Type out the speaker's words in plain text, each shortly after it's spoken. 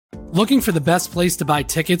Looking for the best place to buy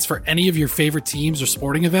tickets for any of your favorite teams or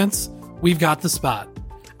sporting events? We've got the spot.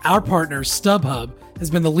 Our partner, StubHub, has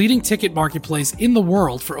been the leading ticket marketplace in the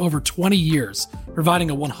world for over 20 years, providing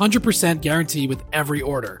a 100% guarantee with every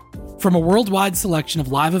order. From a worldwide selection of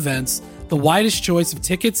live events, the widest choice of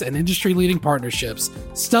tickets and industry-leading partnerships,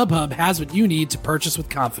 StubHub has what you need to purchase with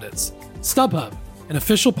confidence. StubHub, an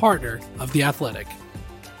official partner of The Athletic.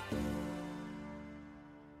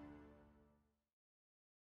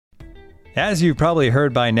 As you've probably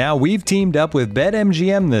heard by now, we've teamed up with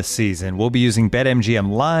BetMGM this season. We'll be using BetMGM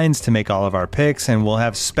lines to make all of our picks, and we'll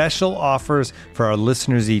have special offers for our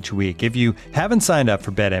listeners each week. If you haven't signed up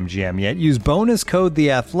for BetMGM yet, use bonus code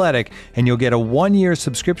THEATHLETIC, and you'll get a 1-year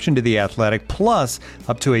subscription to The Athletic, plus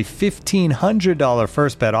up to a $1,500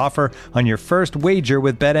 first bet offer on your first wager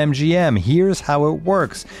with BetMGM. Here's how it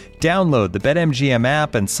works. Download the BetMGM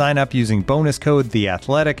app and sign up using bonus code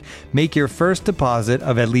THEATHLETIC. Make your first deposit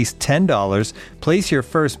of at least $10. Place your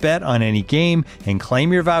first bet on any game and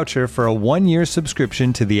claim your voucher for a 1-year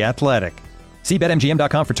subscription to The Athletic. See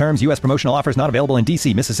BetMGM.com for terms. U.S. promotional offers not available in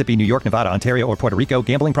D.C., Mississippi, New York, Nevada, Ontario, or Puerto Rico.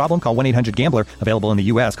 Gambling problem? Call 1-800-GAMBLER. Available in the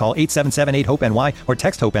U.S. Call 877-8-HOPE-NY or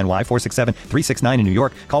text HOPE-NY 467-369 in New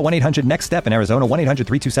York. Call 1-800-NEXT-STEP in Arizona.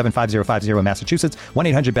 1-800-327-5050 in Massachusetts.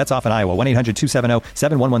 1-800-BETS-OFF in Iowa.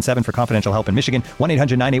 1-800-270-7117 for confidential help in Michigan.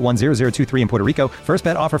 1-800-981-0023 in Puerto Rico. First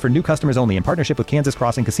bet offer for new customers only in partnership with Kansas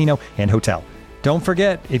Crossing Casino and Hotel. Don't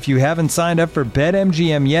forget, if you haven't signed up for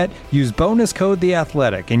BetMGM yet, use bonus code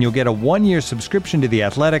THEATHLETIC, and you'll get a 1-year subscription to The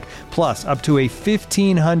Athletic, plus up to a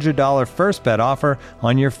 $1,500 first bet offer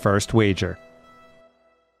on your first wager.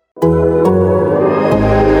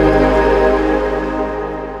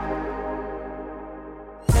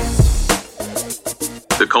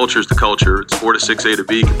 The culture is the culture. It's 4 to 6 A to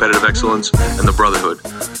B, competitive excellence, and the brotherhood.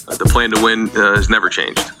 The plan to win has never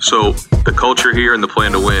changed. So the culture here and the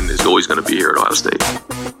plan to win is always going to be here at Ohio State.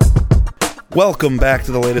 Welcome back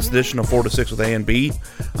to the latest edition of 4 to 6 with A and B.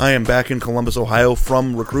 I am back in Columbus, Ohio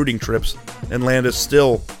from recruiting trips, and Landis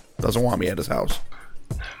still doesn't want me at his house.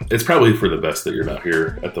 It's probably for the best that you're not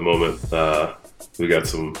here at the moment. We got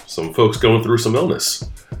some folks going through some illness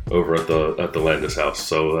over at the Landis house,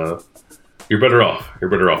 so you're better off. You're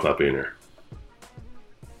better off not being here.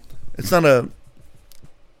 It's not a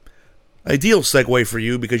ideal segue for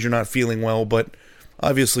you because you're not feeling well, but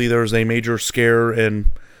obviously there's a major scare and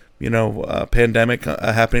pandemic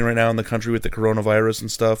happening right now in the country with the coronavirus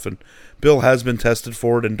and stuff, and Bill has been tested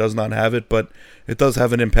for it and does not have it, but it does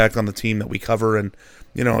have an impact on the team that we cover. And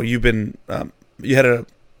you had a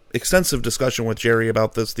extensive discussion with Jerry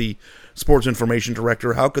about this, the sports information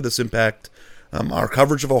director. How could this impact our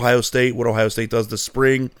coverage of Ohio State, what Ohio State does this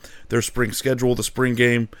spring, their spring schedule, the spring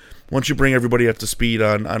game? Why don't you bring everybody up to speed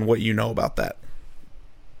on what you know about that?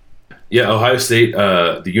 Yeah, Ohio State,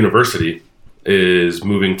 the university, is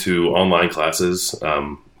moving to online classes,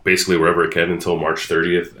 basically wherever it can until March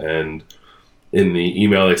 30th. And in the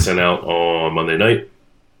email they sent out on Monday night,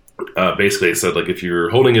 basically it said, if you're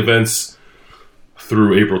holding events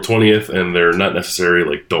through April 20th and they're not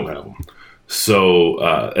necessary, don't have them.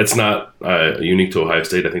 So it's not unique to Ohio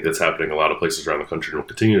State. I think that's happening a lot of places around the country and will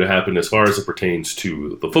continue to happen. As far as it pertains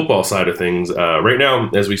to the football side of things, right now,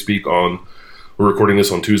 as we speak we're recording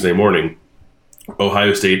this on Tuesday morning,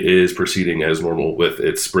 Ohio State is proceeding as normal with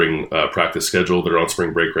its spring practice schedule. They're on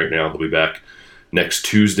spring break right now. They'll be back next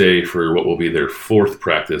Tuesday for what will be their 4th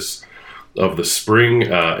practice of the spring.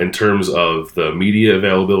 In terms of the media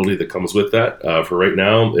availability that comes with that, for right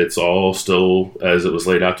now, it's all still as it was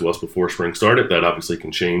laid out to us before spring started. That obviously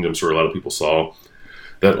can change. I'm sure a lot of people saw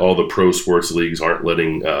that all the pro sports leagues aren't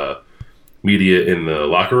letting media in the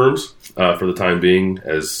locker rooms for the time being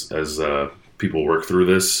as people work through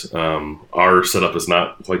this. Our setup is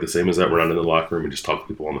not quite the same as that. We're not in the locker room and just talk to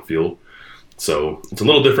people on the field. So it's a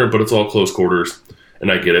little different, but it's all close quarters, and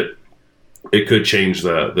I get it. It could change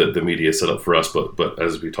the media setup for us, but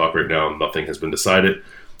as we talk right now, nothing has been decided.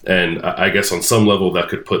 And I guess on some level that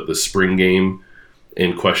could put the spring game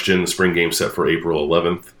in question, the spring game set for April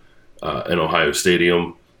 11th in Ohio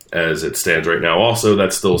Stadium. As it stands right now, also,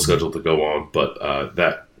 that's still scheduled to go on, but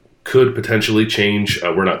that could potentially change.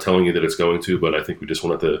 We're not telling you that it's going to, but I think we just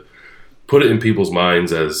wanted to put it in people's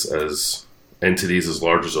minds as entities as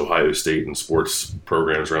large as Ohio State and sports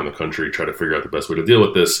programs around the country try to figure out the best way to deal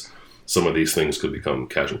with this. Some of these things could become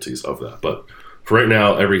casualties of that. But for right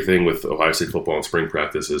now, everything with Ohio State football and spring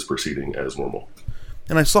practice is proceeding as normal.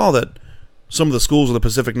 And I saw that some of the schools in the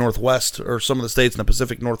Pacific Northwest, or some of the states in the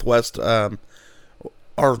Pacific Northwest, are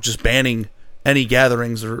just banning any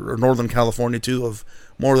gatherings, or Northern California too, of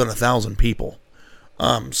more than 1,000 people.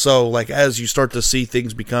 So as you start to see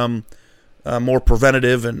things become more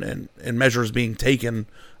preventative and measures being taken,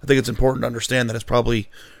 I think it's important to understand that it's probably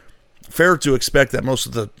fair to expect that most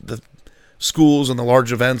of the schools and the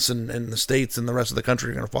large events in the states and the rest of the country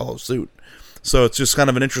are going to follow suit. So it's just kind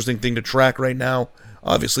of an interesting thing to track right now.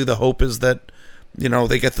 Obviously, the hope is that,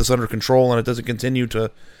 they get this under control and it doesn't continue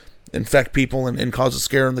to infect people and cause a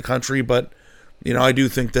scare in the country. But, I do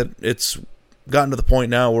think that it's gotten to the point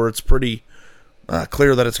now where it's pretty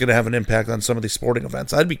clear that it's going to have an impact on some of these sporting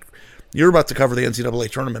events. You're about to cover the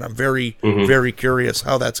NCAA tournament. I'm very, very curious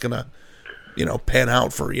how that's going to, pan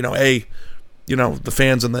out for, the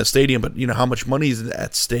fans in the stadium, but, how much money is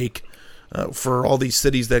at stake for all these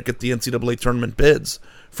cities that get the NCAA tournament bids,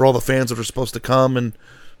 for all the fans that are supposed to come and,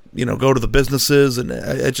 go to the businesses. And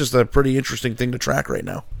it's just a pretty interesting thing to track right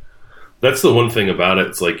now. That's the one thing about it.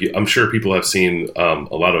 It's like, I'm sure people have seen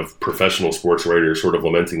a lot of professional sports writers sort of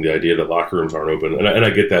lamenting the idea that locker rooms aren't open. And I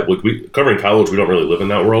get that. Look, covering college, we don't really live in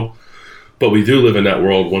that world. But we do live in that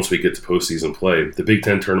world once we get to postseason play. The Big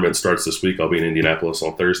Ten tournament starts this week. I'll be in Indianapolis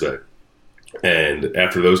on Thursday. And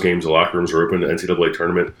after those games, the locker rooms are open. The NCAA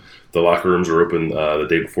tournament, the locker rooms are open the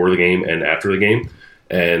day before the game and after the game.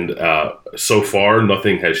 And so far,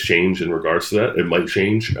 nothing has changed in regards to that. It might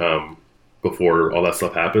change before all that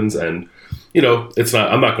stuff happens. And, it's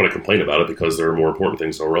not. I'm not going to complain about it because there are more important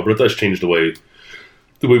things in the world. But it does change the way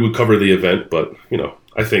we cover the event. But,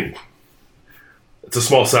 I think it's a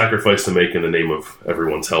small sacrifice to make in the name of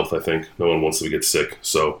everyone's health, I think. No one wants to get sick.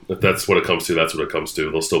 So if that's what it comes to, that's what it comes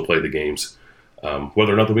to. They'll still play the games.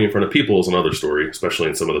 Whether or not they'll be in front of people is another story, especially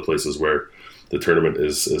in some of the places where the tournament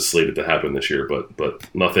is slated to happen this year.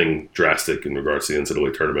 But nothing drastic in regards to the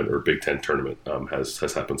NCAA tournament or Big Ten tournament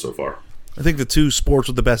has happened so far. I think the two sports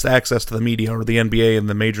with the best access to the media are the NBA and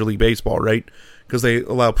the Major League Baseball, right? Because they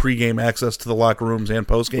allow pregame access to the locker rooms and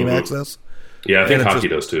postgame access. Yeah, I think hockey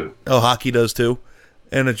does too. Oh, hockey does too.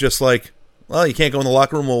 And it's just like, well, you can't go in the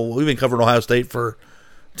locker room. Well, we've been covering Ohio State for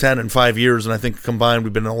 10 and 5 years, and I think combined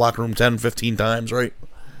we've been in the locker room 10, 15 times, right?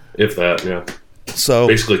 If that, yeah. So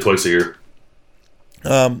basically twice a year.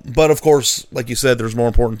 But, of course, like you said, there's more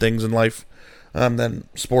important things in life than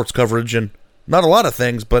sports coverage, and not a lot of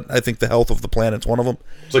things, but I think the health of the planet's one of them.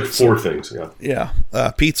 It's like four things, yeah. Yeah.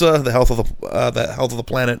 Pizza, the health of the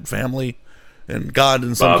planet, family, and God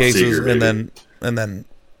in some cases, Seeger, and then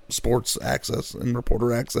sports access and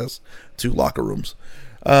reporter access to locker rooms.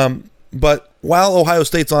 But while Ohio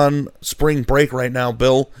State's on spring break right now,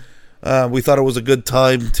 Bill, we thought it was a good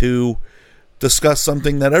time to discuss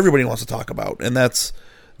something that everybody wants to talk about, and that's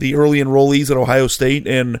the early enrollees at Ohio State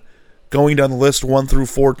and going down the list 1 through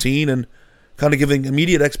 14 and kind of giving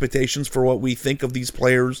immediate expectations for what we think of these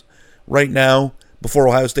players right now before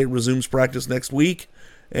Ohio State resumes practice next week,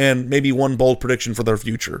 and maybe one bold prediction for their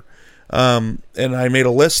future. And I made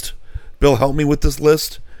a list. Bill helped me with this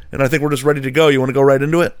list, and I think we're just ready to go. You want to go right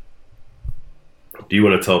into it? Do you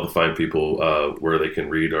want to tell the fine people where they can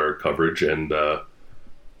read our coverage and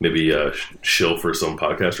maybe shill for some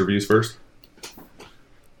podcast reviews first?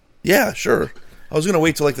 Yeah, sure. I was going to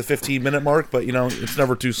wait till like the 15-minute mark, but, it's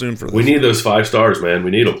never too soon for this. We need those 5 stars, man.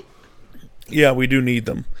 We need them. Yeah, we do need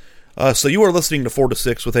them. So you are listening to 4 to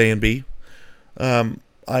 6 with A and B. I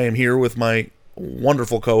am here with my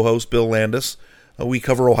wonderful co-host, Bill Landis. We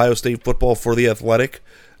cover Ohio State football for The Athletic.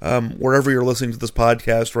 Wherever you're listening to this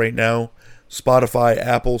podcast right now, Spotify,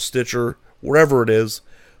 Apple, Stitcher, wherever it is,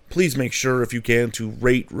 please make sure, if you can, to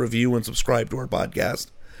rate, review, and subscribe to our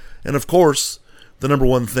podcast. And, of course, the number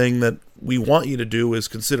one thing that we want you to do is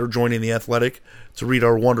consider joining The Athletic to read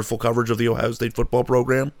our wonderful coverage of the Ohio State football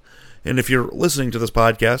program. And if you're listening to this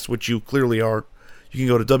podcast, which you clearly are, you can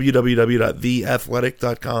go to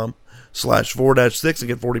www.theathletic.com/4-6 and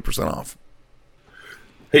get 40% off.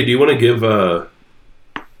 Hey, do you want to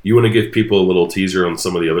give people a little teaser on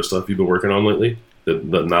some of the other stuff you've been working on lately? The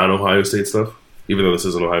non-Ohio State stuff? Even though this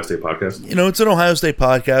is an Ohio State podcast? It's an Ohio State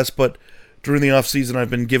podcast, but during the offseason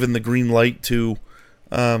I've been given the green light to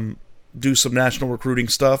do some national recruiting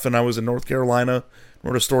stuff, and I was in North Carolina,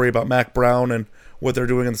 wrote a story about Mac Brown and what they're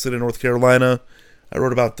doing in the state of North Carolina. I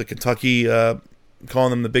wrote about the Kentucky, calling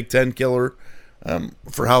them the Big Ten killer,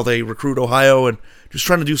 for how they recruit Ohio, and just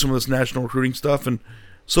trying to do some of this national recruiting stuff. And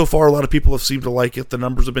so far, a lot of people have seemed to like it. The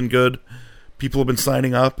numbers have been good. People have been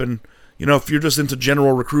signing up, and if you're just into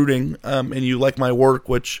general recruiting and you like my work,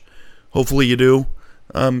 which hopefully you do,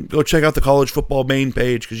 go check out the college football main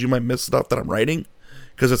page, because you might miss stuff that I'm writing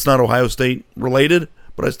because it's not Ohio State related,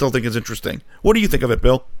 but I still think it's interesting. What do you think of it,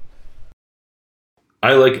 Bill?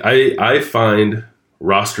 I find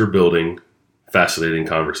roster building fascinating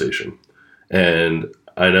conversation, and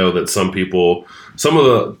I know that some of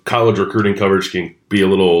the college recruiting coverage can be a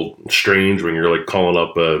little strange when you're like calling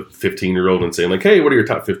up a 15-year-old and saying like, hey, what are your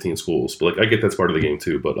top 15 schools? But like, I get that's part of the game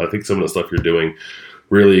too. But I think some of the stuff you're doing,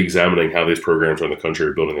 really examining how these programs around the country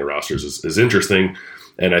are building their rosters is interesting.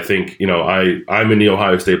 And I think, I'm in the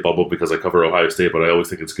Ohio State bubble because I cover Ohio State, but I always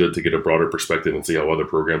think it's good to get a broader perspective and see how other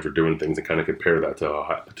programs are doing things and kind of compare that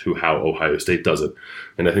to how Ohio State does it.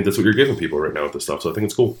 And I think that's what you're giving people right now with this stuff. So I think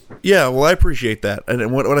it's cool. Yeah, well, I appreciate that.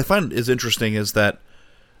 And what I find is interesting is that,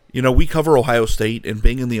 we cover Ohio State, and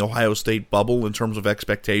being in the Ohio State bubble in terms of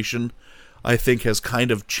expectation, I think has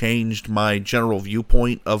kind of changed my general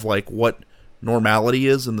viewpoint of like what normality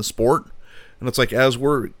is in the sport. And it's like, as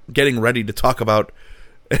we're getting ready to talk about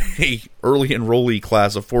a early enrollee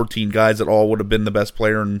class of 14 guys that all would have been the best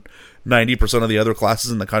player in 90% of the other classes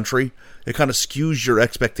in the country, it kind of skews your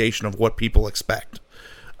expectation of what people expect.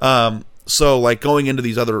 So like going into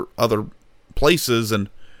these other places and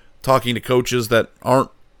talking to coaches that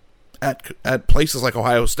aren't at places like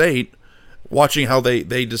Ohio State, watching how they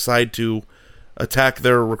decide to attack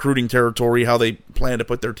their recruiting territory, how they plan to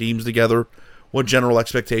put their teams together, what general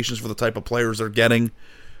expectations for the type of players they're getting.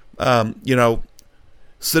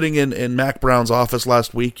 Sitting in Mac Brown's office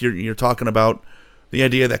last week, you're talking about the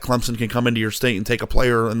idea that Clemson can come into your state and take a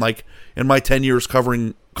player. And like in my 10 years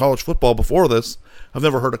covering college football before this, I've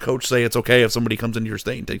never heard a coach say it's okay if somebody comes into your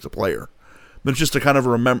state and takes a player. But it's just a kind of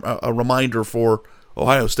a reminder for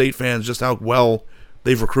Ohio State fans just how well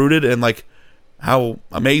they've recruited and like how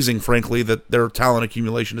amazing, frankly, that their talent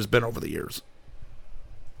accumulation has been over the years.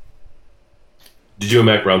 Did you and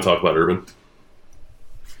Mac Brown talk about Urban?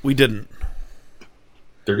 We didn't.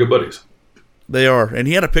 They're good buddies. They are, and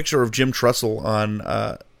he had a picture of Jim Tressel on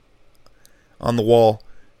the wall,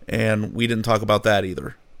 and we didn't talk about that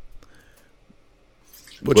either.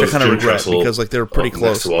 Which I kind of regret Tressel, because like they're pretty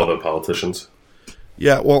close next to all the politicians.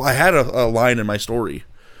 Yeah, well, I had a line in my story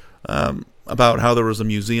about how there was a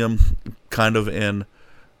museum kind of in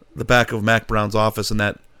the back of Mac Brown's office, and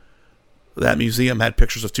that museum had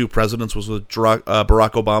pictures of two presidents, was with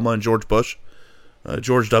Barack Obama and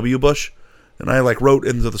George W. Bush. And I like wrote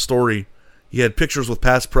into the story, he had pictures with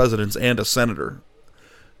past presidents and a senator,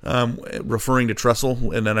 referring to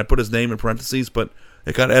Tressel, and then I put his name in parentheses, but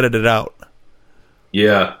it got edited out.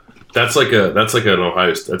 Yeah, that's a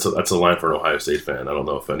line for an Ohio State fan. I don't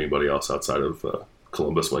know if anybody else outside of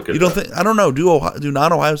Columbus might get. You don't think? I don't know. Do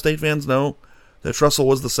not Ohio State fans know that Tressel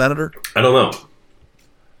was the senator? I don't know.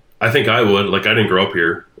 I think I would. Like, I didn't grow up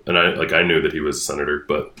here, and I knew that he was a senator,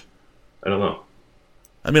 but I don't know.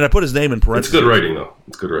 I mean, I put his name in parentheses. It's good writing, though.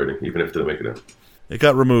 It's good writing, even if it didn't make it in. It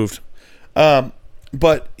got removed.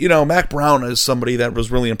 But, Mac Brown is somebody that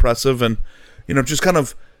was really impressive and, just kind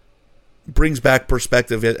of brings back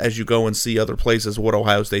perspective as you go and see other places what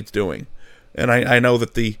Ohio State's doing. And I know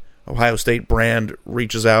that the Ohio State brand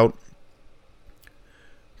reaches out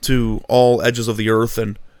to all edges of the earth,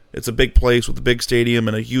 and it's a big place with a big stadium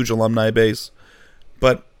and a huge alumni base.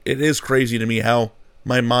 But it is crazy to me how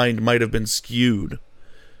my mind might have been skewed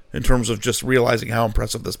in terms of just realizing how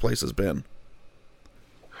impressive this place has been.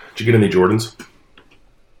 Did you get any Jordans?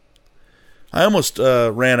 I almost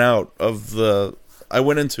ran out of I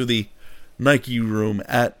went into the Nike room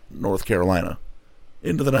at North Carolina.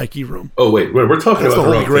 Into the Nike room. Oh, wait. We're talking That's about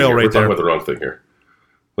the wrong Grail thing here. right We're talking there. about the wrong thing here.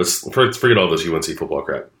 Let's forget all this UNC football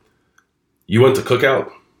crap. You went to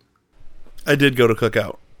Cookout? I did go to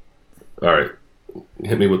Cookout. All right.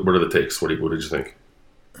 Hit me with what are the takes? What did you think?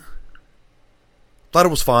 Thought it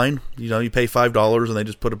was fine. You pay $5 and they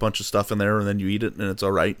just put a bunch of stuff in there and then you eat it and it's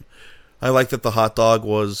all right. I like that the hot dog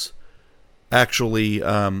was actually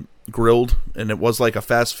grilled, and it was like a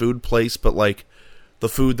fast food place, but like the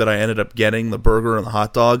food that I ended up getting, the burger and the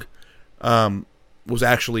hot dog, was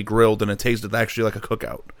actually grilled, and it tasted actually like a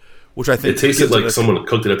Cookout, which I think it tasted like someone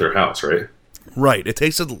cooked it at their house, right? Right. It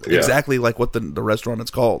tasted exactly like what the restaurant is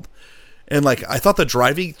called. And like I thought the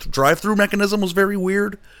drive-through mechanism was very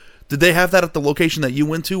weird. Did they have that at the location that you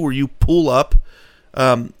went to, where you pull up,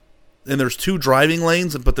 and there's two driving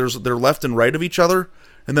lanes, but they're left and right of each other,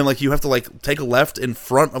 and then like you have to like take a left in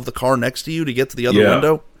front of the car next to you to get to the other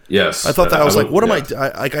window? Yes. I thought that I was like, what am I?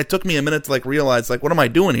 It took me a minute to like realize like what am I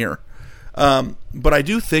doing here? But I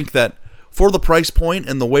do think that for the price point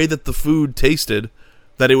and the way that the food tasted,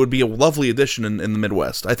 that it would be a lovely addition in the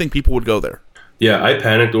Midwest. I think people would go there. Yeah, I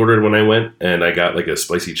panicked ordered when I went, and I got like a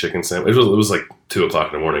spicy chicken sandwich. It was like 2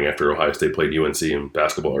 o'clock in the morning after Ohio State played UNC in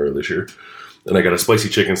basketball earlier this year. And I got a spicy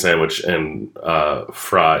chicken sandwich and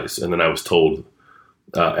fries, and then I was told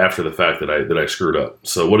after the fact that I screwed up.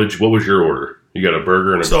 So what was your order? You got a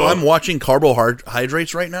burger and a dog? I'm watching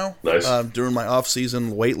carbohydrates right now. Nice. During my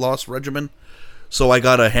off-season weight loss regimen. So I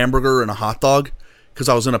got a hamburger and a hot dog because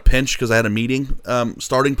I was in a pinch because I had a meeting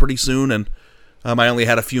starting pretty soon, and I only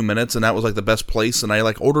had a few minutes, and that was like the best place. And I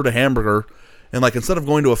like ordered a hamburger, and like instead of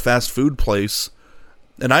going to a fast food place,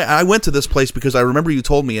 and I went to this place because I remember you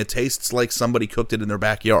told me it tastes like somebody cooked it in their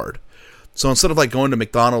backyard. So instead of like going to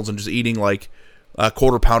McDonald's and just eating like a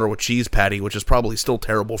quarter pounder with cheese patty, which is probably still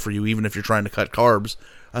terrible for you even if you're trying to cut carbs,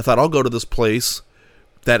 I thought I'll go to this place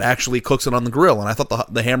that actually cooks it on the grill. And I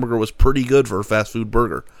thought the hamburger was pretty good for a fast food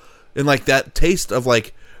burger. And like that taste of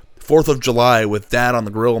like 4th of July with Dad on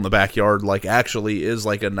the grill in the backyard, like actually is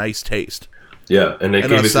like a nice taste. Yeah, and they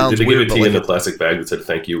gave it to you in the like plastic bag that said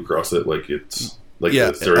 "thank you" across it, like it's like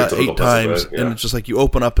 8 times, and it's just like you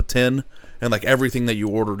open up a tin, and like everything that you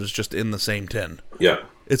ordered is just in the same tin. Yeah,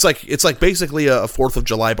 it's like basically a 4th of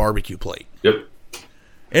July barbecue plate. Yep,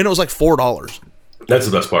 and it was like $4. That's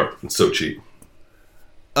the best part. It's so cheap.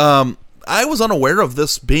 I was unaware of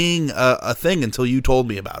this being a thing until you told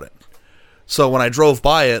me about it. So when I drove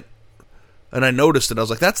by it and I noticed it, I was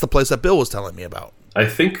like, "That's the place that Bill was telling me about." I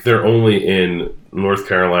think they're only in North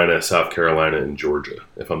Carolina, South Carolina, and Georgia,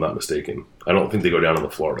 if I'm not mistaken. I don't think they go down into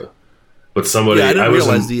Florida. But somebody, I didn't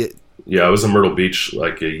realize I was in Myrtle Beach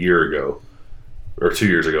like a year ago, or 2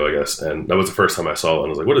 years ago, I guess, and that was the first time I saw it. And I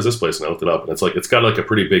was like, "What is this place?" And I looked it up, and it's got like a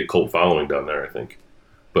pretty big cult following down there, I think,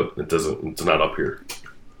 but it's not up here.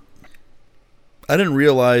 I didn't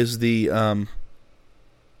realize the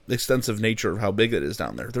extensive nature of how big it is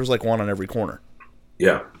down there. There's like one on every corner.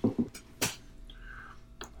 Yeah.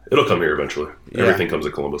 It'll come here eventually. Yeah. Everything comes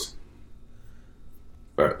to Columbus.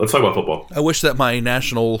 All right, let's talk about football. I wish that my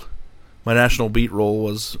national beat role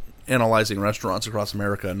was analyzing restaurants across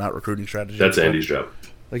America and not recruiting strategy. That's Andy's job.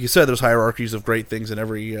 Like you said, there's hierarchies of great things in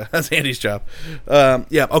every... that's Andy's job.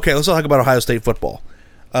 Okay, let's talk about Ohio State football.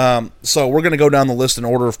 So we're going to go down the list in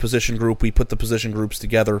order of position group. We put the position groups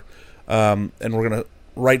together, and we're going to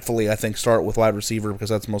rightfully, I think, start with wide receiver because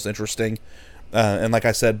that's most interesting. And like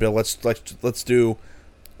I said, Bill, let's do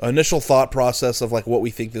initial thought process of like what we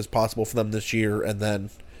think is possible for them this year, and then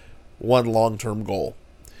one long-term goal.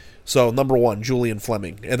 So number 1, Julian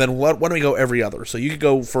Fleming, and then why don't we go every other? So you could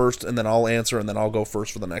go first, and then I'll answer, and then I'll go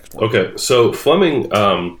first for the next one. Okay, so Fleming,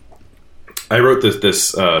 I wrote this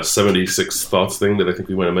 76 thoughts thing that I think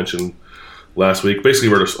we might have mentioned last week. Basically,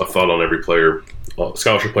 wrote a thought on every player,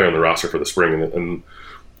 scholarship player on the roster for the spring, and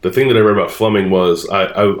the thing that I read about Fleming was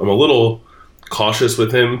I'm a little cautious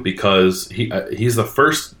with him because he's the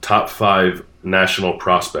first top 5 national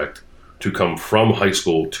prospect to come from high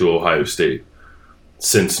school to Ohio State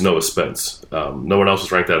since Noah Spence. No one else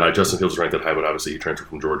was ranked that high. Justin Fields was ranked that high, but obviously he transferred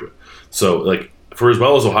from Georgia. So, like, for as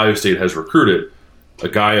well as Ohio State has recruited, a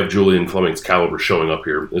guy of Julian Fleming's caliber showing up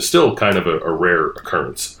here is still kind of a rare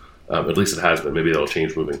occurrence. At least it has been. Maybe that'll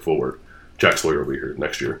change moving forward. Jack Sawyer will be here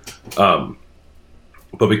next year.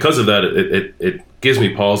 But because of that, it gives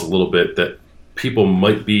me pause a little bit that people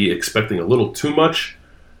might be expecting a little too much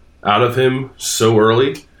out of him so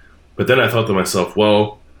early. But then I thought to myself,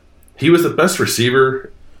 well, he was the best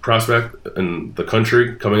receiver prospect in the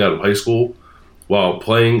country coming out of high school while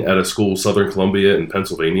playing at a school, Southern Columbia in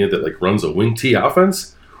Pennsylvania, that like runs a wing T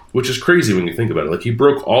offense, which is crazy when you think about it. Like he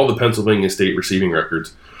broke all the Pennsylvania State receiving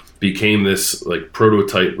records, became this like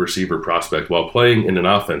prototype receiver prospect while playing in an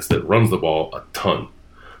offense that runs the ball a ton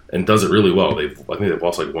and does it really well. I think they've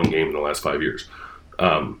lost like one game in the last 5 years.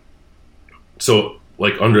 So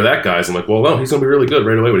like under that guise, I'm like, well, no, he's going to be really good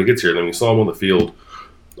right away when he gets here. And then we saw him on the field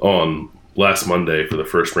on last Monday for the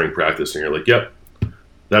first spring practice, and you're like, yep,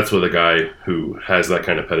 that's what a guy who has that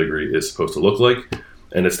kind of pedigree is supposed to look like.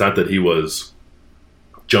 And it's not that he was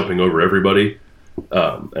jumping over everybody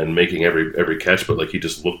and making every catch, but like he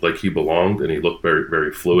just looked like he belonged, and he looked very,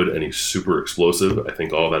 very fluid, and he's super explosive. I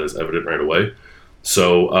think all that is evident right away.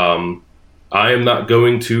 So I am not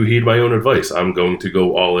going to heed my own advice. I'm going to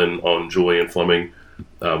go all in on Julian Fleming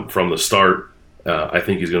from the start. I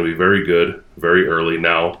think he's going to be very good very early.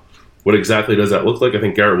 Now, what exactly does that look like? I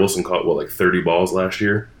think Garrett Wilson caught, like 30 balls last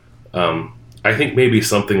year? I think maybe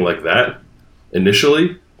something like that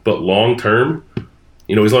initially, but long term,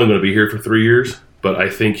 he's only going to be here for 3 years, but I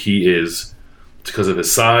think he is, because of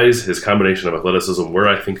his size, his combination of athleticism, where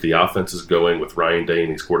I think the offense is going with Ryan Day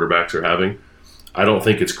and these quarterbacks are having, I don't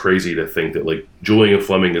think it's crazy to think that like Julian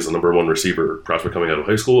Fleming is the number 1 receiver prospect coming out of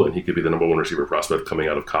high school, and he could be the number 1 receiver prospect coming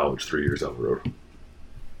out of college 3 years down the road.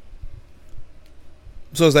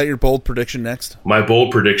 So is that your bold prediction next? My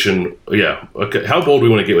bold prediction, yeah. Okay, how bold do we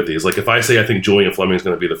want to get with these? Like if I say I think Julian Fleming is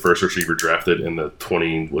going to be the first receiver drafted in the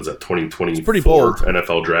 2024 pretty bold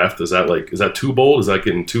NFL draft, is that too bold? Is that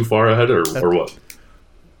getting too far ahead or what?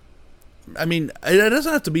 I mean, it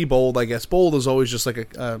doesn't have to be bold, I guess. Bold is always just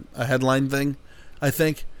like a headline thing. I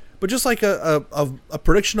think. But just like a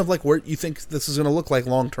prediction of like where you think this is going to look like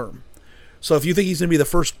long term. So if you think he's going to be the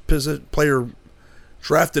first player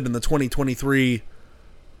drafted in the 2023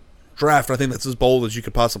 draft, I think that's as bold as you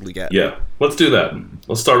could possibly get. Yeah, let's do that.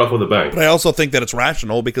 Let's start off with a bang. But I also think that it's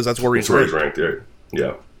rational because that's where he's ranked.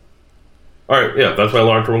 Yeah. All right, yeah, that's my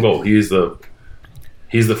long-term goal. He's the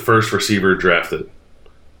first receiver drafted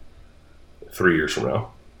 3 years from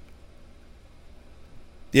now.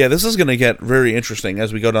 Yeah, this is going to get very interesting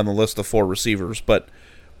as we go down the list of 4 receivers, but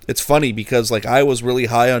it's funny because like I was really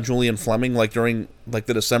high on Julian Fleming like during like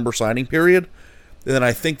the December signing period, and then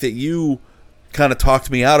I think that you kind of talked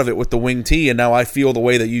me out of it with the wing T, and now I feel the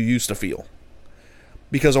way that you used to feel.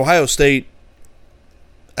 Because Ohio State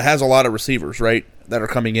has a lot of receivers, right, that are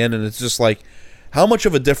coming in, and it's just like, how much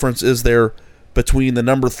of a difference is there between the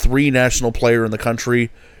number 3 national player in the country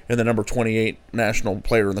and the number 28 national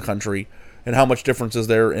player in the country, and how much difference is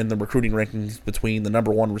there in the recruiting rankings between the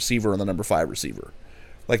number 1 receiver and the number 5 receiver?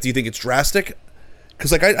 Like, do you think it's drastic?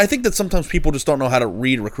 Because like I think that sometimes people just don't know how to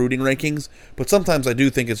read recruiting rankings, but sometimes I do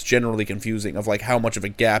think it's generally confusing of like how much of a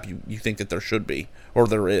gap you think that there should be or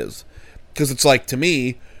there is. Because it's like, to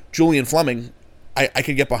me, Julian Fleming, I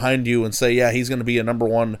could get behind you and say, yeah, he's going to be a number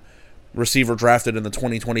 1 receiver drafted in the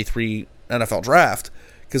 2023 NFL draft,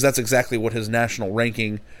 because that's exactly what his national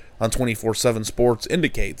ranking on 24/7 Sports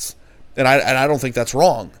indicates. And I don't think that's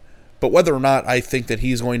wrong. But whether or not I think that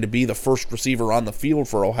he's going to be the first receiver on the field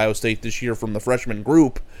for Ohio State this year from the freshman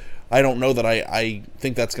group, I don't know that I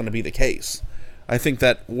think that's going to be the case. I think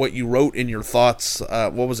that what you wrote in your thoughts,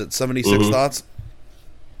 what was it, 76 thoughts?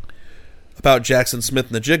 About Jackson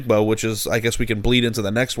Smith-Njigba, which is, I guess we can bleed into the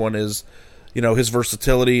next one, is, you know, his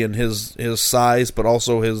versatility and his size, but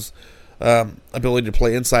also his ability to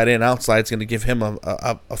play inside and outside is going to give him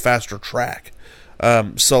a faster track.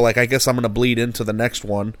 So, like, I guess I'm going to bleed into the next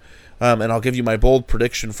one, and I'll give you my bold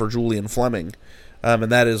prediction for Julian Fleming,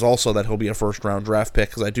 and that is also that he'll be a first-round draft pick,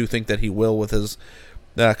 because I do think that he will with his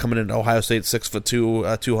coming into Ohio State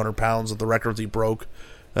 6'2", 200 pounds, of the records he broke.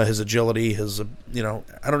 His agility, his, I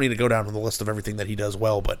don't need to go down to the list of everything that he does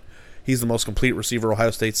well, but he's the most complete receiver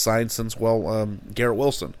Ohio State's signed since, Garrett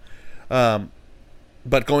Wilson.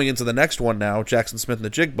 But going into the next one now, Jackson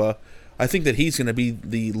Smith-Njigba, I think that he's going to be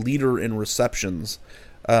the leader in receptions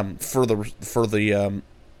for the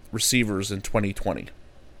receivers in 2020.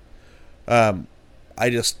 The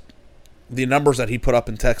numbers that he put up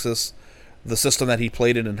in Texas, the system that he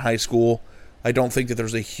played in high school, I don't think that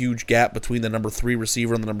there's a huge gap between the number 3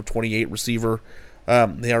 receiver and the number 28 receiver.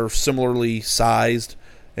 They are similarly sized,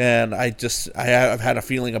 and I've had a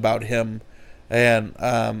feeling about him, and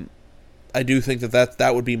I do think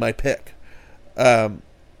that would be my pick.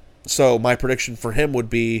 So my prediction for him would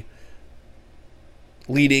be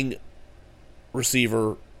leading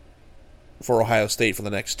receiver for Ohio State for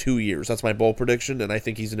the next 2 years. That's my bold prediction, and I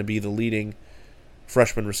think he's going to be the leading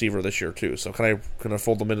freshman receiver this year too. So can I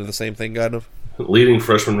fold them into the same thing, kind of? Leading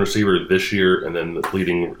freshman receiver this year, and then the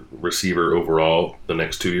leading receiver overall the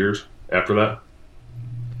next 2 years after that?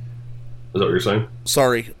 Is that what you're saying?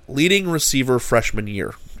 Sorry, leading receiver freshman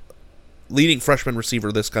year. Leading freshman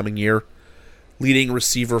receiver this coming year. Leading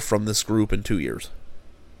receiver from this group in 2 years.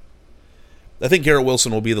 I think Garrett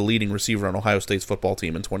Wilson will be the leading receiver on Ohio State's football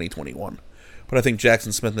team in 2021. But I think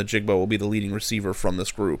Jackson Smith-Njigba will be the leading receiver from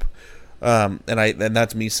this group. And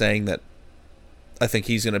that's me saying that I think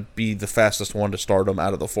he's going to be the fastest one to stardom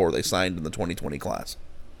out of the 4 they signed in the 2020 class.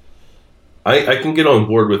 I can get on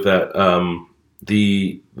board with that.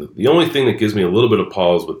 The only thing that gives me a little bit of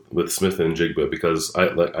pause with Smith-Njigba, because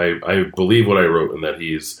I believe what I wrote, in that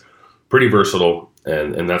he's pretty versatile,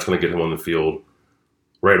 and that's going to get him on the field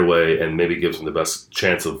right away and maybe gives him the best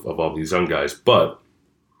chance of all these young guys. But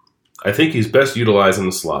I think he's best utilized in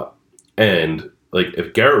the slot. And like,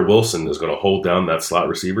 if Garrett Wilson is going to hold down that slot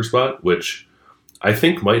receiver spot, which I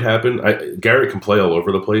think might happen. Garrett can play all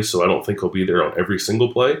over the place, so I don't think he'll be there on every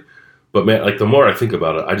single play. But man, like, the more I think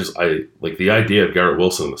about it, I like the idea of Garrett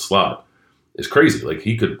Wilson in the slot is crazy. Like,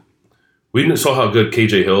 we saw how good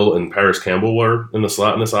KJ Hill and Paris Campbell were in the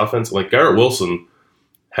slot in this offense. Like, Garrett Wilson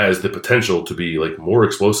has the potential to be like more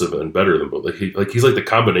explosive and better than both. He's like the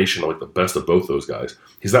combination of like the best of both those guys.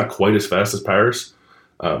 He's not quite as fast as Paris,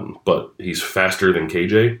 but he's faster than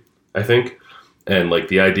KJ, I think. And like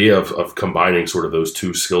the idea of combining sort of those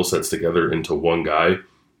two skill sets together into one guy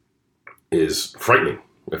is frightening.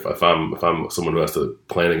 If I'm someone who has to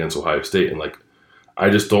plan against Ohio State, and like, I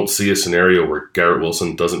just don't see a scenario where Garrett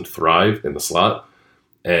Wilson doesn't thrive in the slot.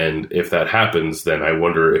 And if that happens, then I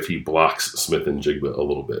wonder if he blocks Smith-Njigba a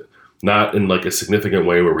little bit. Not in like a significant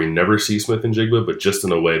way where we never see Smith-Njigba, but just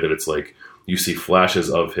in a way that it's like you see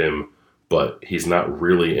flashes of him but he's not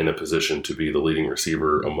really in a position to be the leading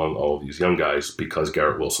receiver among all of these young guys because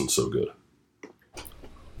Garrett Wilson's so good.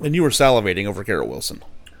 And you were salivating over Garrett Wilson.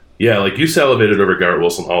 Yeah, like you salivated over Garrett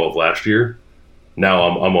Wilson all of last year. Now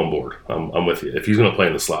I'm on board. I'm with you. If he's going to play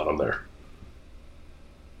in the slot, I'm there.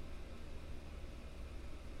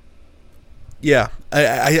 Yeah,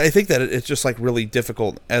 I think that it's just like really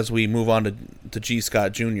difficult as we move on to G.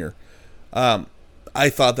 Scott Jr. I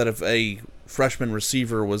thought that if a freshman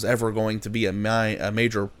receiver was ever going to be a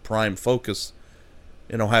major prime focus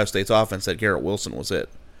in Ohio State's offense, that Garrett Wilson was it.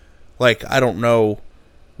 Like, I don't know,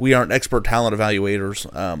 we aren't expert talent evaluators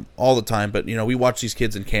all the time, but we watch these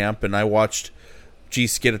kids in camp, and I watched G.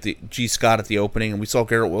 Scott at the opening, and we saw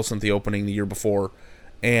Garrett Wilson at the opening the year before,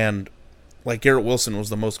 and like Garrett Wilson was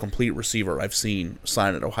the most complete receiver I've seen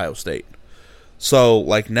sign at Ohio State. So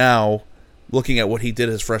like now, looking at what he did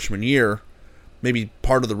his freshman year, maybe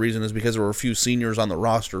part of the reason is because there were a few seniors on the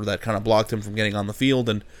roster that kind of blocked him from getting on the field,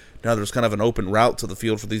 and now there's kind of an open route to the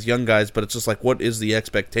field for these young guys, but it's just like, what is the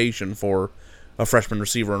expectation for a freshman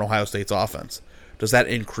receiver in Ohio State's offense? Does that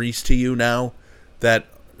increase to you now that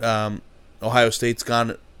Ohio State's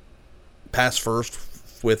gone past first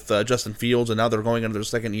with Justin Fields, and now they're going into their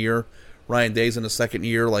second year? Ryan Day's in his second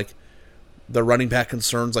year. Like, the running back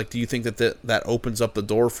concerns, like, do you think that opens up the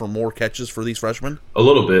door for more catches for these freshmen? A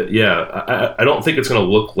little bit, yeah. I don't think it's going to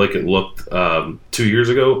look like it looked 2 years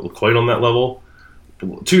ago, quite on that level.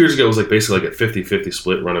 2 years ago, it was like basically like a 50-50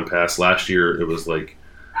 split run and pass. Last year, it was like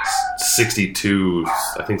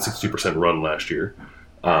 62% run last year.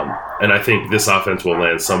 And I think this offense will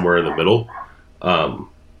land somewhere in the middle.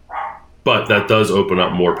 But that does open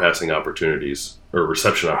up more passing opportunities, or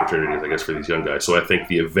reception opportunities, I guess, for these young guys. So I think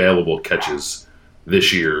the available catches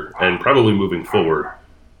this year, and probably moving forward,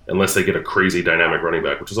 unless they get a crazy dynamic running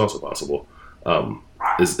back, which is also possible,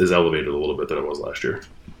 is elevated a little bit than it was last year.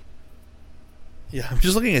 Yeah, I'm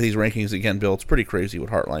just looking at these rankings again, Bill. It's pretty crazy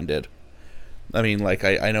what Heartline did. I mean, like,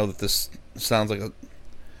 I know that this sounds like a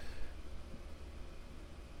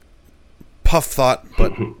puff thought,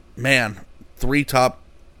 but man, 3 top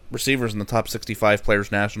receivers in the top 65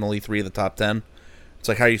 players nationally, 3 of the top 10. It's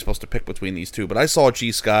like, how are you supposed to pick between these two? But I saw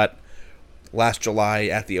G. Scott last July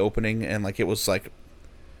at the opening, and like, it was like,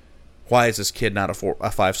 why is this kid not a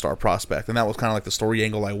 5-star prospect? And that was kind of like the story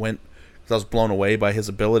angle I went, because I was blown away by his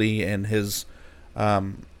ability and his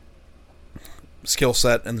skill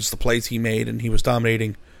set and just the plays he made, and he was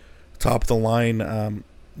dominating top of the line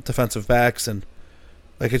defensive backs, and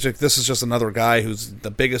like, it's like, this is just another guy who's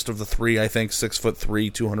the biggest of the 3, I think,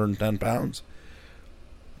 6'3", 210 pounds.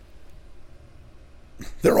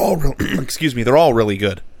 They're all they're all really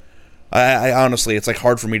good. I honestly, it's like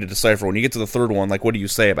hard for me to decipher. When you get to the third one, like, what do you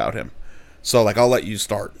say about him? So like, I'll let you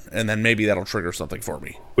start, and then maybe that'll trigger something for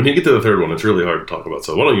me. When you get to the third one, it's really hard to talk about.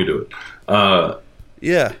 So why don't you do it?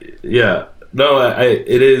 Yeah. No,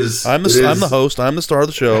 it is. I'm the host. I'm the star of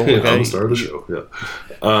the show. Okay? I'm the star of the show. Yeah.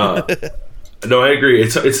 No, I agree.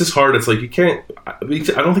 It's just hard. It's like, you can't. I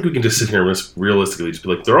don't think we can just sit here and realistically just be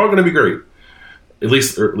like, they're all going to be great. At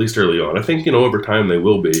least early on. I think, over time they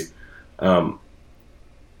will be. I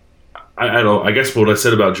don't. I guess what I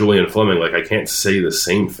said about Julian Fleming, like, I can't say the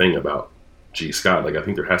same thing about G. Scott. Like, I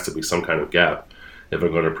think there has to be some kind of gap if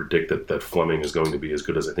I'm going to predict that Fleming is going to be as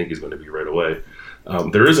good as I think he's going to be right away.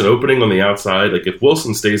 There is an opening on the outside. Like, if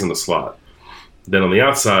Wilson stays in the slot, then on the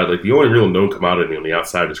outside, like, the only real known commodity on the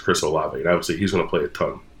outside is Chris Olave, and obviously he's going to play a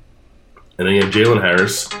ton. And then you have Jalen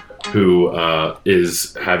Harris, who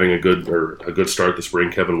is having a good start this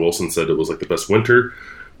spring. Kevin Wilson said it was like the best winter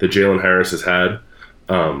that Jalen Harris has had.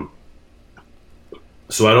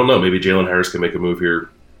 So I don't know. Maybe Jalen Harris can make a move here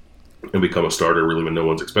and become a starter really when no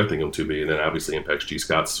one's expecting him to be, and then obviously impacts G.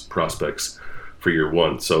 Scott's prospects for year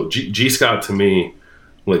one. So G. Scott, to me,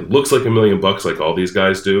 like, looks like $1 million like all these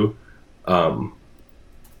guys do.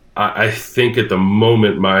 I think at the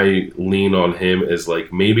moment my lean on him is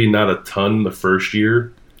like maybe not a ton the first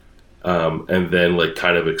year, and then like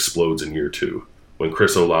kind of explodes in year 2 when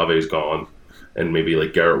Chris Olave is gone, and maybe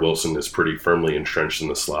like Garrett Wilson is pretty firmly entrenched in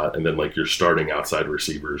the slot, and then like your starting outside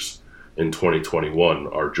receivers in 2021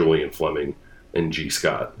 are Julian Fleming and G.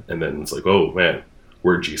 Scott, and then it's like, oh man,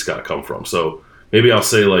 where'd G. Scott come from? So maybe I'll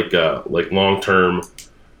say like long term,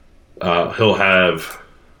 he'll have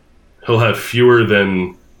fewer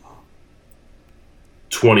than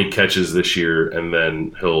 20 catches this year, and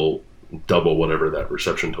then he'll double whatever that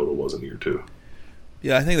reception total was in year 2.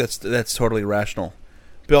 Yeah, I think that's totally rational.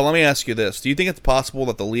 Bill, let me ask you this. Do you think it's possible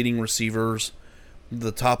that the leading receivers,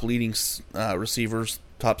 the top leading receivers,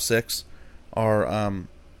 top 6, are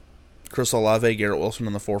Chris Olave, Garrett Wilson,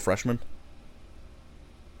 and the 4 freshmen?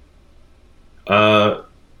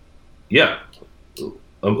 Yeah.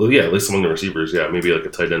 Yeah, at least among the receivers, yeah. Maybe like a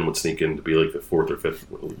tight end would sneak in to be like the fourth or fifth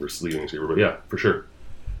leading receiver, but yeah, for sure.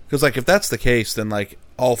 Because, like, if that's the case, then, like,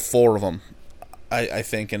 all four of them, I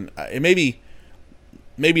think, and maybe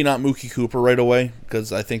not Mookie Cooper right away,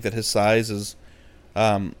 because I think that his size is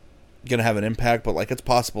going to have an impact, but, like, it's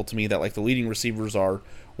possible to me that, like, the leading receivers are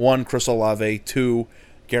 1, Chris Olave, 2,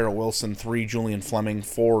 Garrett Wilson, 3, Julian Fleming,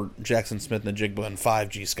 4, Jackson Smith-Njigba, and 5,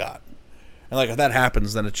 G. Scott. And, like, if that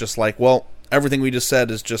happens, then it's just like, well, everything we just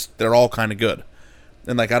said is just, they're all kind of good.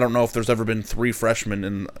 And, like, I don't know if there's ever been 3 freshmen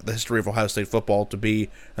in the history of Ohio State football to be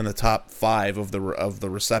in the top 5 of the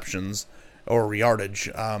receptions or yardage.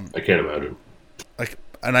 I can't imagine. Like,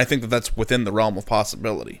 and I think that that's within the realm of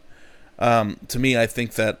possibility. To me, I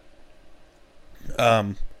think that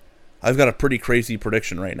I've got a pretty crazy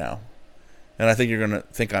prediction right now. And I think you're going to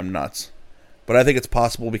think I'm nuts. But I think it's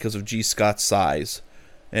possible because of G. Scott's size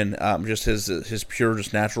and just his pure,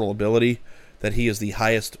 just natural ability, that he is the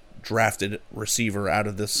highest drafted receiver out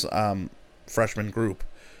of this freshman group,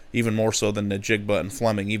 even more so than Njigba and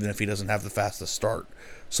Fleming, even if he doesn't have the fastest start.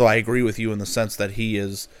 So I agree with you in the sense that he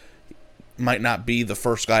might not be the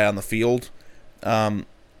first guy on the field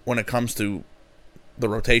when it comes to the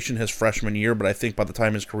rotation his freshman year, but I think by the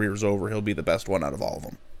time his career is over, he'll be the best one out of all of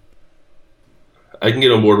them. I can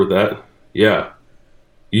get on board with that. Yeah.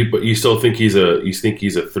 But you still think he's a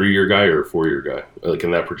 3-year guy or a 4-year guy? Like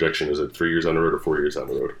in that projection, is it 3 years on the road or 4 years on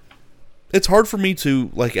the road? It's hard for me to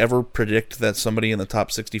like ever predict that somebody in the top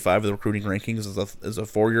 65 of the recruiting rankings is a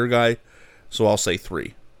 4-year guy, so I'll say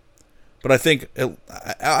 3. But I think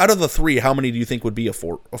out of the 3, how many do you think would be a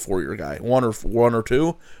 4-year guy? One or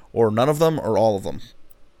 2, or none of them, or all of them?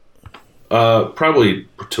 Probably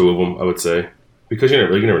 2 of them, I would say, because you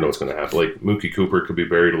never know what's going to happen. Like Mookie Cooper could be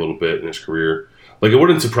buried a little bit in his career. Like, it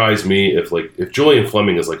wouldn't surprise me if Julian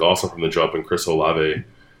Fleming is, like, awesome from the jump and Chris Olave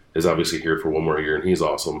is obviously here for one more year and he's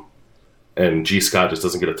awesome. And G. Scott just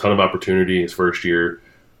doesn't get a ton of opportunity his first year.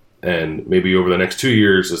 And maybe over the next 2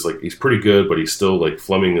 years, is like he's pretty good, but he's still, like,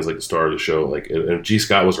 Fleming is, like, the star of the show. Like, and G.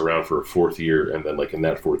 Scott was around for a 4th year, and then, like, in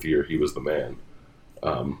that 4th year, he was the man.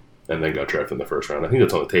 And then got drafted in the first round. I think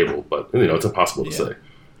that's on the table, but, it's impossible to say.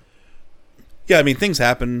 Yeah, I mean, things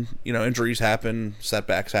happen, injuries happen,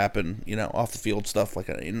 setbacks happen, off the field stuff like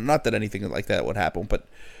that. Not that anything like that would happen, but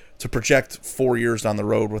to project 4 years down the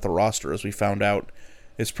road with a roster, as we found out,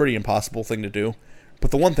 is a pretty impossible thing to do.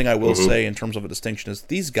 But the one thing I will say in terms of a distinction is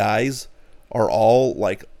these guys are all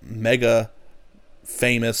like mega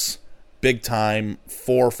famous, big time,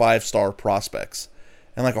 4 or 5-star prospects.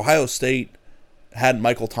 And like Ohio State had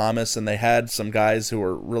Michael Thomas, and they had some guys who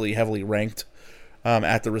were really heavily ranked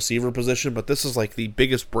at the receiver position, but this is like the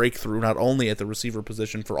biggest breakthrough, not only at the receiver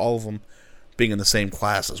position, for all of them being in the same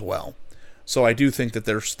class as well. So I do think that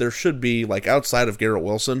there should be, like, outside of Garrett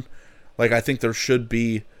Wilson, like, I think there should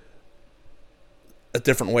be a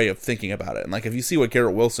different way of thinking about it. And like, if you see what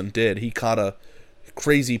Garrett Wilson did, he caught a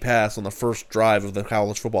crazy pass on the first drive of the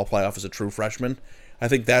college football playoff as a true freshman. I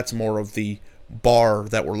think that's more of the bar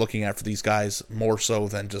that we're looking at for these guys, more so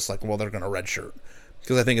than just like, well, they're going to redshirt.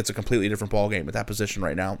 Because I think it's a completely different ballgame at that position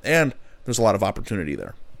right now, and there's a lot of opportunity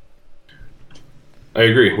there. I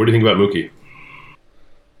agree. What do you think about Mookie?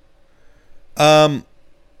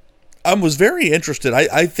 I was very interested.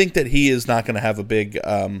 I think that he is not going to have a big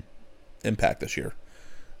impact this year.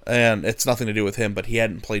 And it's nothing to do with him, but he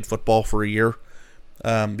hadn't played football for a year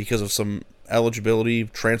because of some eligibility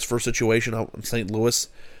transfer situation out in St. Louis.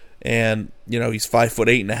 And, he's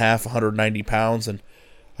 5'8.5", 190 pounds, and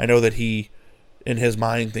I know that he, in his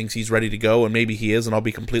mind, thinks he's ready to go, and maybe he is, and I'll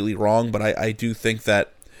be completely wrong, but I do think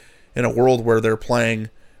that in a world where they're playing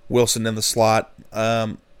Wilson in the slot,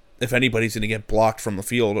 if anybody's going to get blocked from the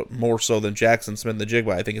field, more so than Jackson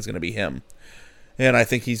Smith-Njigba, I think it's going to be him. And I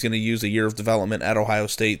think he's going to use a year of development at Ohio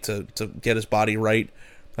State to get his body right.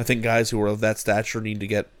 I think guys who are of that stature need to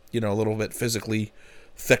get, a little bit physically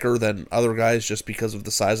thicker than other guys just because of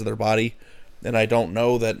the size of their body. And I don't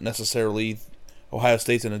know that necessarily Ohio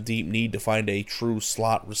State's in a deep need to find a true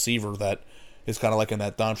slot receiver that is kind of like in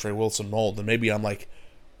that Dontre Wilson mold. And maybe I'm like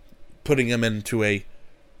putting him into a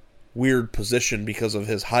weird position because of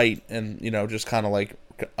his height and, just kind of like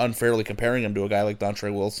unfairly comparing him to a guy like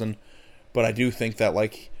Dontre Wilson. But I do think that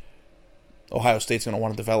like Ohio State's going to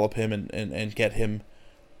want to develop him and get him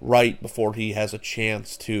right before he has a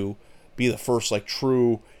chance to be the first like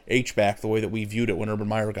true H-back the way that we viewed it when Urban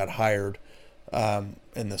Meyer got hired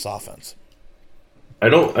in this offense. I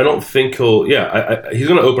don't think he'll. Yeah, he's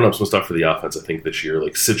going to open up some stuff for the offense. I think this year,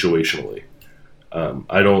 like situationally.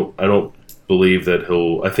 I don't believe that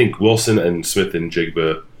he'll. I think Wilson and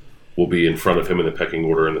Smith-Njigba will be in front of him in the pecking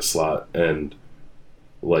order in the slot, and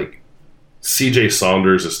like CJ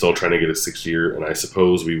Saunders is still trying to get a 6th year, and I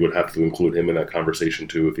suppose we would have to include him in that conversation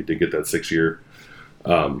too if he did get that 6th year.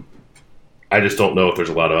 I just don't know if there's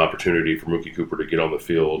a lot of opportunity for Mookie Cooper to get on the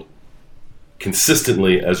field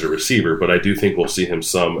consistently as a receiver, but I do think we'll see him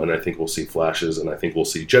some, and I think we'll see flashes, and I think we'll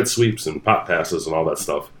see jet sweeps and pop passes and all that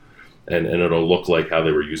stuff, and it'll look like how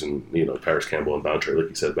they were using Paris Campbell and Bontre, like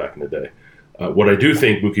you said, back in the day. What I do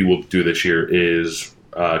think Mookie will do this year is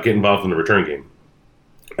get involved in the return game.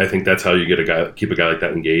 I think that's how you keep a guy like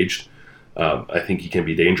that engaged. I think he can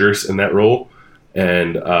be dangerous in that role.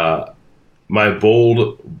 And my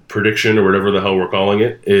bold prediction, or whatever the hell we're calling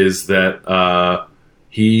it, is that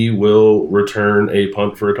he will return a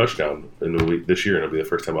punt for a touchdown this year, and it'll be the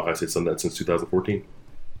first time Ohio State's done that since 2014.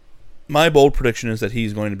 My bold prediction is that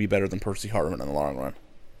he's going to be better than Percy Harvin in the long run.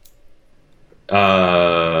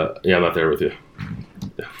 Yeah, I'm not there with you.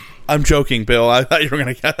 Yeah. I'm joking, Bill. I thought you were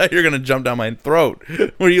gonna jump down my throat.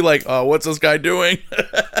 Were you like, "Oh, what's this guy doing?"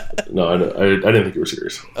 No, I didn't think you were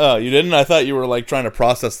serious. Oh, you didn't? I thought you were like trying to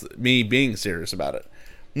process me being serious about it.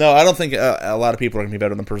 No, I don't think a lot of people are gonna be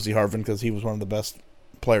better than Percy Harvin because he was one of the best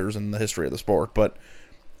players in the history of the sport. But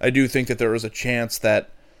I do think that there is a chance that,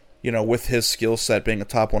 with his skill set being a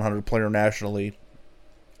top 100 player nationally,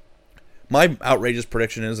 my outrageous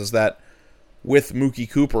prediction is that with Mookie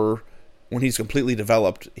Cooper, when he's completely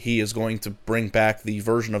developed, he is going to bring back the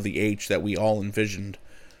version of the H that we all envisioned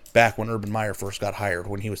back when Urban Meyer first got hired,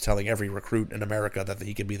 when he was telling every recruit in America that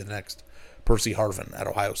he could be the next Percy Harvin at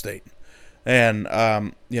Ohio State. And,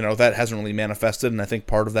 that hasn't really manifested, and I think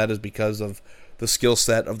part of that is because of the skill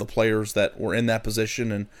set of the players that were in that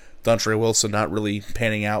position, and Dontre Wilson not really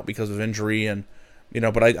panning out because of injury. And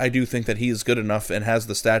but I do think that he is good enough and has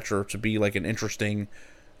the stature to be like an interesting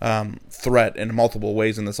threat in multiple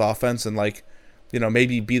ways in this offense, and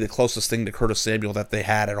maybe be the closest thing to Curtis Samuel that they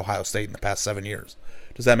had at Ohio State in the past 7 years.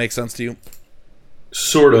 Does that make sense to you?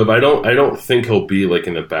 Sort of. I don't think he'll be like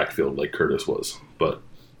in the backfield like Curtis was, but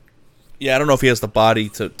yeah, I don't know if he has the body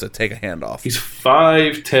to take a handoff. He's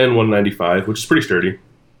 5'10", 195, which is pretty sturdy.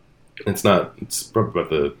 It's probably about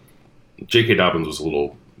the J.K. Dobbins was a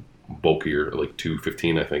little bulkier, like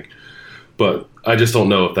 215, I think. But I just don't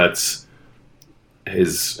know if that's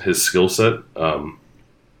his skill set.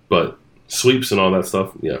 But sweeps and all that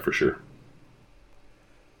stuff, yeah, for sure.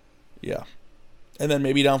 Yeah. And then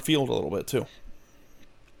maybe downfield a little bit, too.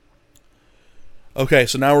 Okay,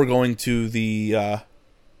 so now we're going to the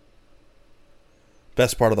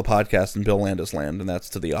best part of the podcast in Bill Landis land, and that's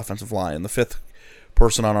to the offensive line. The fifth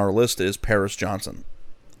person on our list is Paris Johnson.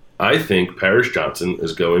 I think Paris Johnson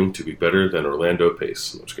is going to be better than Orlando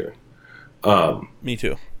Pace. I'm just kidding. Me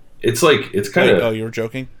too. It's kind of... Oh, you were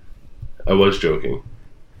joking? I was joking.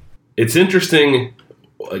 It's interesting.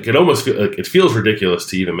 Like it feels ridiculous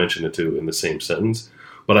to even mention the two in the same sentence,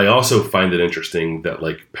 but I also find it interesting that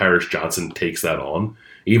Paris Johnson takes that on,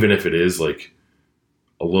 even if it is a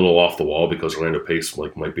little off the wall because Orlando Pace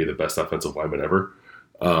might be the best offensive lineman ever.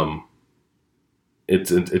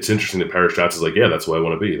 It's interesting that Paris Johnson's yeah, that's who I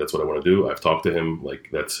want to be. That's what I want to do. I've talked to him.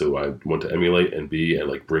 That's who I want to emulate and be,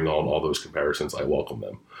 and bring on all those comparisons. I welcome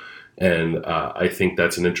them. And I think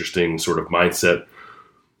that's an interesting sort of mindset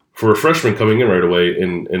for a freshman coming in right away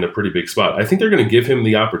in a pretty big spot. I think they're going to give him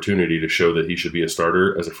the opportunity to show that he should be a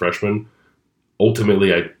starter as a freshman.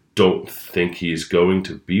 Ultimately, I don't think he's going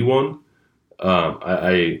to be one.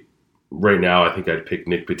 Right now, I think I'd pick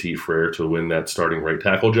Nick Petit-Frere to win that starting right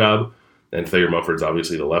tackle job. And Thayer Mumford's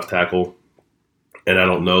obviously the left tackle. And I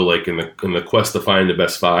don't know, in the quest to find the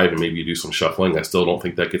best five and maybe you do some shuffling, I still don't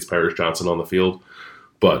think that gets Paris Johnson on the field.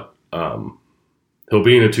 But he'll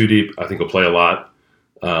be in a 2 deep. I think he'll play a lot.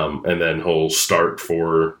 And then he'll start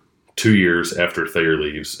for 2 years after Thayer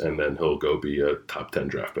leaves, and then he'll go be a top 10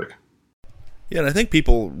 draft pick. Yeah, and I think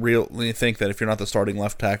people really think that if you're not the starting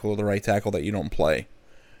left tackle or the right tackle that you don't play.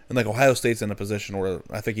 And Ohio State's in a position where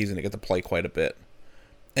I think he's going to get to play quite a bit.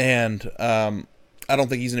 And I don't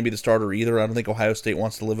think he's going to be the starter either. I don't think Ohio State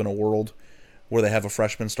wants to live in a world where they have a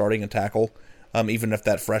freshman starting a tackle, even if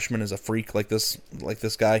that freshman is a freak like this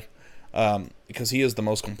guy, because he is the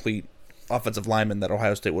most complete offensive lineman that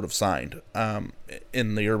Ohio State would have signed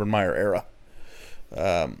in the Urban Meyer era.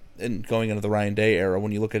 And going into the Ryan Day era,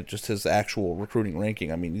 when you look at just his actual recruiting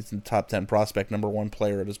ranking, I mean, he's in the top 10 prospect, number one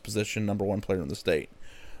player at his position, number one player in the state.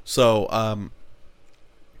 So,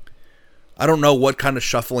 I don't know what kind of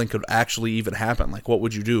shuffling could actually even happen. What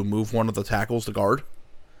would you do? Move one of the tackles to guard?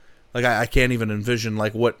 I can't even envision,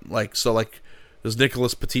 does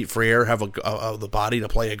Nicholas Petit-Frere have the body to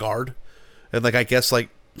play a guard? And, I guess,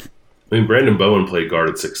 I mean, Brandon Bowen played guard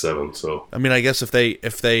at 6'7", so I mean, I guess if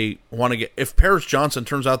they want to if Paris Johnson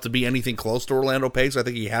turns out to be anything close to Orlando Pace, I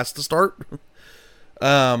think he has to start.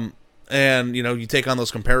 And you take on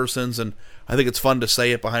those comparisons, and I think it's fun to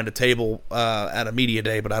say it behind a table at a media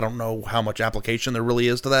day, but I don't know how much application there really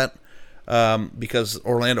is to that, because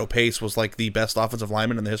Orlando Pace was like the best offensive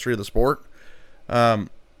lineman in the history of the sport.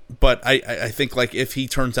 But I think like if he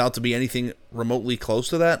turns out to be anything remotely close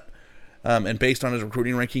to that, and based on his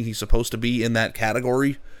recruiting ranking, he's supposed to be in that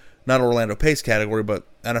category, not Orlando Pace category, but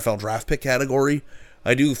NFL draft pick category.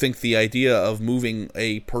 I do think the idea of moving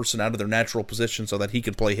a person out of their natural position so that he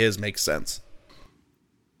can play his makes sense.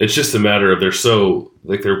 It's just a matter of they're so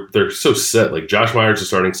set. Like Josh Myers is a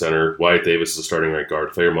starting center, Wyatt Davis is a starting right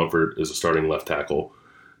guard, Thayer Munford is a starting left tackle.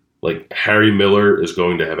 Like Harry Miller is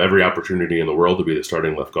going to have every opportunity in the world to be the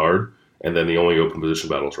starting left guard, and then the only open position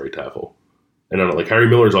battle is right tackle. And I don't, like Harry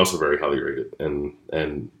Miller is also very highly rated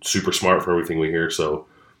and super smart for everything we hear. So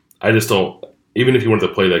I just don't. Even if you wanted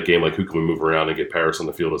to play that game, like who can we move around and get Paris on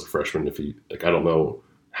the field as a freshman? If he I don't know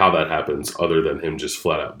how that happens other than him just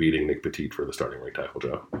flat out beating Nick Petit for the starting right tackle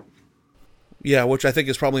job. Yeah, which I think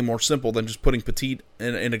is probably more simple than just putting Petit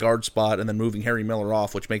in a guard spot and then moving Harry Miller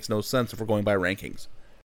off, which makes no sense if we're going by rankings.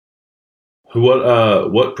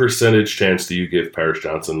 What percentage chance do you give Paris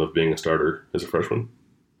Johnson of being a starter as a freshman?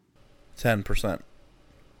 10%.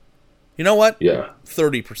 You know what? Yeah.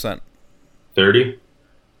 30%. 30?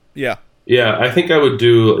 Yeah. Yeah, I think I would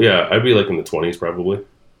do. Yeah, I'd be like in the 20s probably.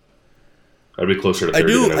 I'd be closer to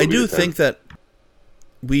 30. I do think that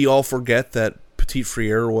we all forget that Petit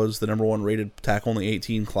Friere was the number one rated tackle in the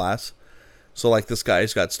 18 class. So like this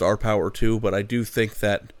guy's got star power too, but I do think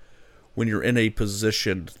that when you're in a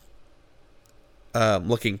position,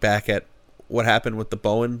 looking back at what happened with the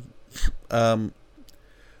Bowen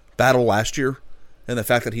battle last year and the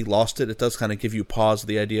fact that he lost it, it does kind of give you pause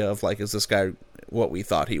the idea of like, is this guy what we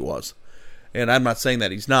thought he was? And I'm not saying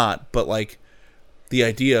that he's not, but like the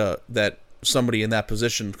idea that somebody in that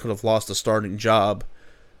position could have lost a starting job,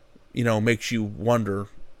 makes you wonder,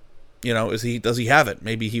 does he have it?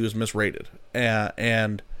 Maybe he was misrated. So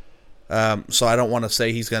I don't want to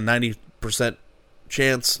say he's got a 90%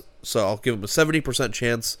 chance, so I'll give him a 70%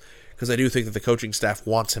 chance because I do think that the coaching staff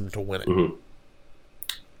wants him to win it. Mm-hmm.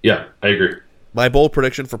 Yeah, I agree. My bold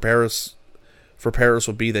prediction for Paris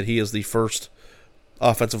would be that he is the first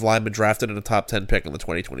offensive lineman drafted in a top 10 pick in the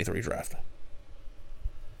 2023 draft.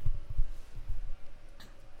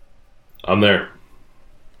 I'm there.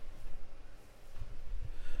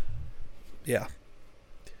 Yeah.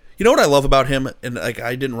 You know what I love about him? And like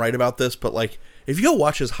I didn't write about this, but like if you go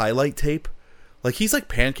watch his highlight tape, like he's like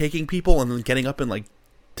pancaking people and then getting up and like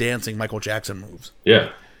dancing Michael Jackson moves. Yeah.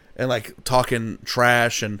 And like talking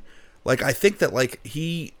trash, and like I think that like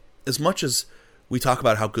he, as much as we talk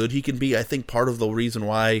about how good he can be, I think part of the reason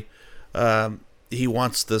why he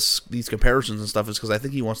wants these comparisons and stuff is because I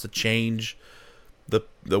think he wants to change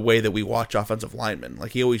the way that we watch offensive linemen.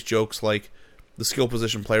 Like he always jokes like the skill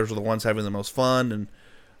position players are the ones having the most fun, and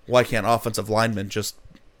why can't offensive linemen just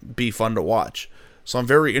be fun to watch? So I'm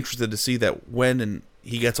very interested to see that when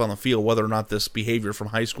he gets on the field, whether or not this behavior from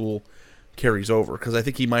high school carries over, because I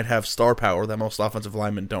think he might have star power that most offensive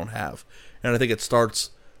linemen don't have. And I think it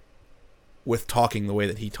starts with talking the way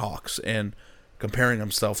that he talks and comparing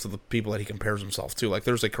himself to the people that he compares himself to. Like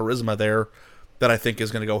there's a charisma there that I think is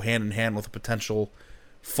going to go hand in hand with a potential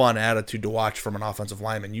fun attitude to watch from an offensive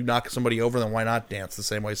lineman. You knock somebody over, then why not dance the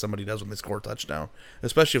same way somebody does when they score a touchdown,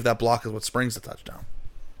 especially if that block is what springs the touchdown.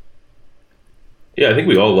 Yeah, I think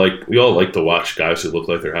we all like to watch guys who look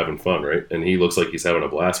like they're having fun, right? And he looks like he's having a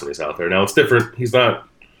blast when he's out there. Now it's different. He's not.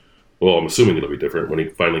 Well, I'm assuming it'll be different when he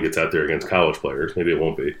finally gets out there against college players. Maybe it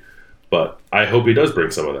won't be, but I hope he does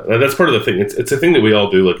bring some of that. That's part of the thing. It's a thing that we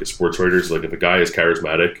all do, like as sports writers. Like if a guy is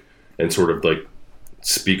charismatic and sort of like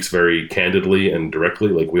speaks very candidly and directly,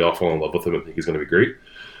 like we all fall in love with him and think he's going to be great.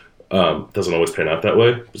 Doesn't always pan out that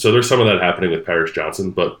way. So there's some of that happening with Paris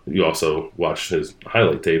Johnson, but you also watch his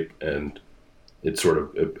highlight tape and it sort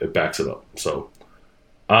of it backs it up. So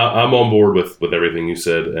I'm on board with everything you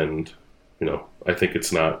said, and I think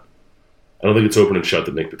it's not. I don't think it's open and shut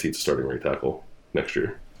that Nick Petit's starting right tackle next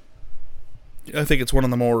year. I think it's one of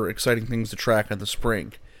the more exciting things to track in the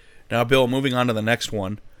spring. Now, Bill, moving on to the next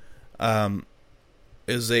one,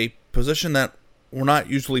 is a position that we're not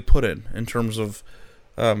usually put in terms of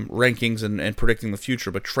rankings and predicting the future.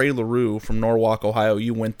 But Trey LaRue from Norwalk, Ohio,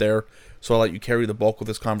 you went there, so I'll let you carry the bulk of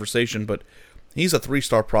this conversation. But he's a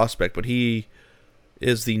 3-star prospect, but he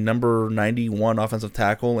is the number 91 offensive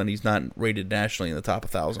tackle, and he's not rated nationally in the top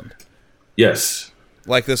 1,000. Yes.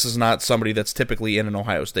 Like, this is not somebody that's typically in an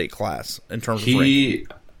Ohio State class in terms of ranking.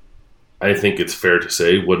 I think it's fair to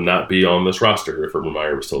say, would not be on this roster if Urban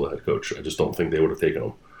Meyer was still the head coach. I just don't think they would have taken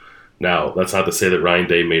him. Now, that's not to say that Ryan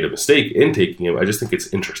Day made a mistake in taking him. I just think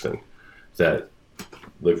it's interesting that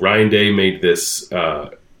Ryan Day made this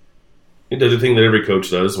the thing that every coach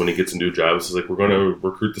does when he gets a new job is like, we're going to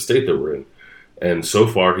recruit the state that we're in. And so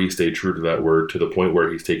far, he stayed true to that word to the point where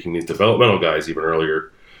he's taking these developmental guys even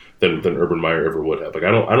earlier than Urban Meyer ever would have. Like,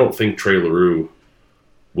 I don't think Trey LaRue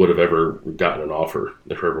would have ever gotten an offer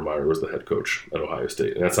if Urban Meyer was the head coach at Ohio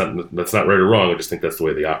State. And that's not right or wrong. I just think that's the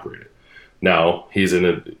way they operated. Now, he's in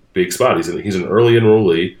a big spot. He's an early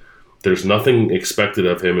enrollee. There's nothing expected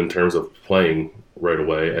of him in terms of playing right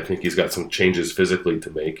away. I think he's got some changes physically to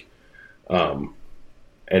make.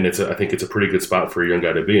 And I think it's a pretty good spot for a young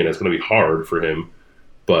guy to be in. It's going to be hard for him,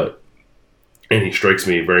 and he strikes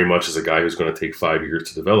me very much as a guy who's going to take 5 years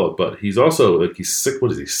to develop. But he's also he's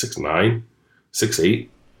 6'9", 6'8"?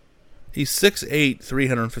 He's 6'8",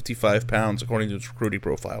 355 pounds, according to his recruiting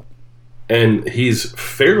profile. And he's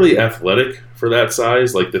fairly athletic for that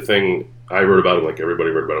size. Like, the thing I wrote about him, like everybody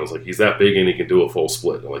wrote about him, was like, he's that big and he can do a full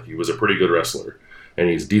split. And, like, he was a pretty good wrestler, and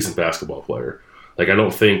he's a decent basketball player. Like, I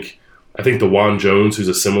think DeJuan Jones, who's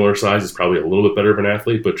a similar size, is probably a little bit better of an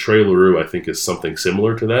athlete, but Trey LaRue, I think, is something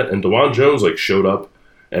similar to that. And DeJuan Jones, showed up,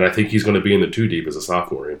 and I think he's going to be in the 2 deep as a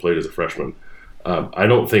sophomore and played as a freshman.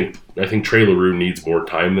 I think Trey LaRue needs more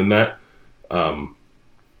time than that.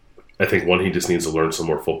 I think, one, he just needs to learn some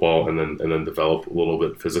more football and then develop a little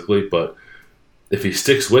bit physically. But if he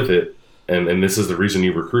sticks with it, and this is the reason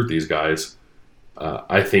you recruit these guys,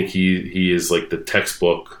 I think he is like the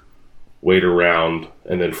textbook wait around,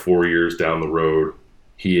 and then 4 years down the road,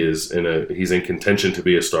 he's in contention to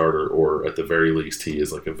be a starter, or at the very least, he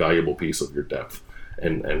is like a valuable piece of your depth.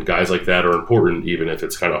 And guys like that are important, even if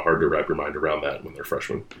it's kind of hard to wrap your mind around that when they're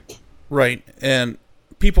freshmen. Right, and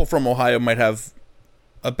people from Ohio might have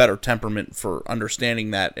a better temperament for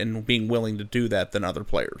understanding that and being willing to do that than other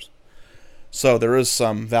players. So there is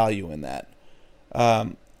some value in that.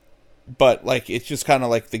 But it's just kind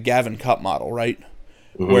of like the Gavin Cup model, right?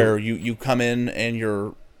 Mm-hmm. Where you come in and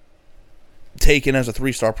you're taken as a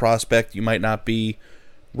 3-star prospect. You might not be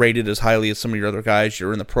rated as highly as some of your other guys.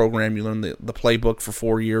 You're in the program. You learn the playbook for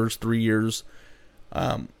 4 years, 3 years.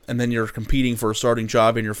 And then you're competing for a starting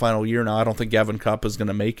job in your final year. Now, I don't think Gavin Cup is going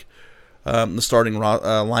to make the starting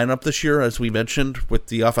lineup this year, as we mentioned, with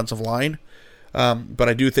the offensive line. But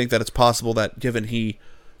I do think that it's possible that, given he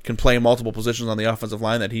can play multiple positions on the offensive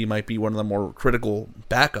line, that he might be one of the more critical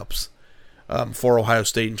backups for Ohio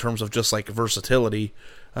State in terms of just versatility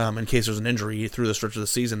in case there's an injury through the stretch of the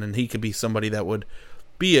season. And he could be somebody that would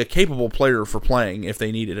be a capable player for playing if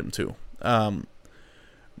they needed him to.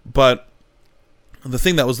 But the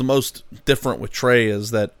thing that was the most different with Trey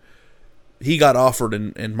is that he got offered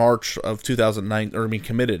in March of 2009, or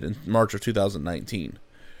committed in March of 2019.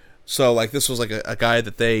 So this was a guy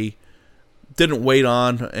that they didn't wait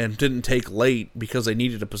on and didn't take late because they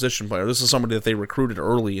needed a position player. This is somebody that they recruited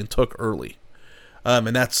early and took early.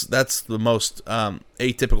 And that's the most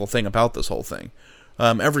atypical thing about this whole thing.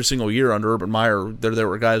 Every single year under Urban Meyer, there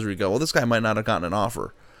were guys where you go, well, this guy might not have gotten an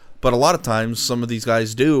offer. But a lot of times, some of these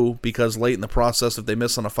guys do, because late in the process, if they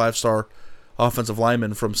miss on a 5-star offensive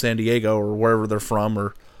lineman from San Diego or wherever they're from,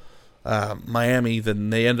 or Miami,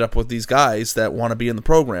 then they end up with these guys that want to be in the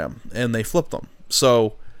program, and they flip them.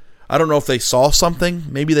 So I don't know if they saw something.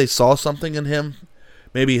 Maybe they saw something in him.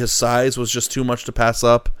 Maybe his size was just too much to pass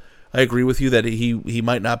up. I agree with you that he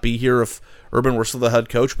might not be here if Urban were still the head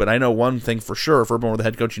coach, but I know one thing for sure: if Urban were the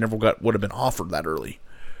head coach, he never would have been offered that early.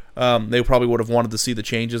 They probably would have wanted to see the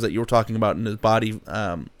changes that you were talking about in his body,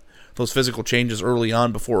 those physical changes early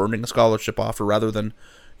on before earning a scholarship offer, rather than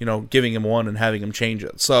giving him one and having him change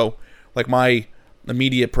it. So, my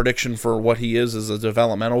immediate prediction for what he is a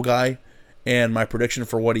developmental guy, and my prediction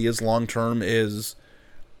for what he is long term is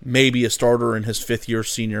maybe a starter in his 5th year,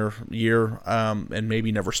 senior year, and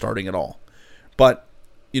maybe never starting at all. But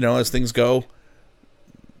as things go,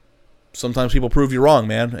 sometimes people prove you wrong,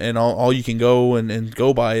 man, and all you can go and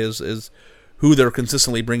go by is who they're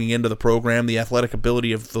consistently bringing into the program, the athletic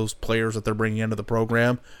ability of those players that they're bringing into the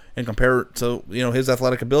program, and compare it to his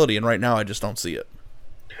athletic ability. And right now, I just don't see it.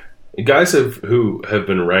 Guys who have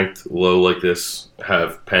been ranked low like this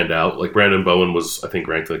have panned out. Like Brandon Bowen was, I think,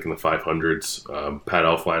 ranked in the 500s. Pat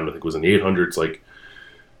Elflein, I think, was in the 800s.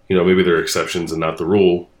 Maybe there are exceptions and not the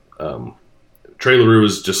rule. Trey LaRue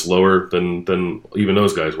is just lower than even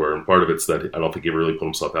those guys were, and part of it's that I don't think he really put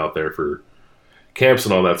himself out there for camps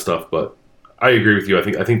and all that stuff. But I agree with you.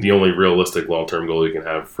 I think the only realistic long-term goal you can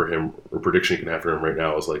have for him, or prediction you can have for him right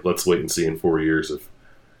now, is let's wait and see in 4 years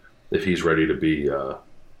if he's ready to be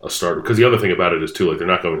a starter. Because the other thing about it is, too, like, they're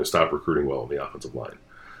not going to stop recruiting well on the offensive line.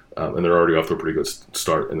 And they're already off to a pretty good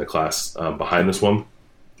start in the class behind this one.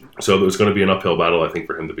 So there's going to be an uphill battle, I think,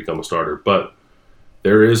 for him to become a starter. But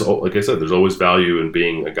there is, like I said, there's always value in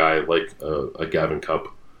being a guy like a Gavin Cupp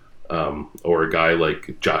or a guy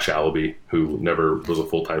like Josh Allaby, who never was a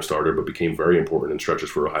full-time starter but became very important in stretches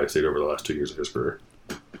for Ohio State over the last 2 years of his career.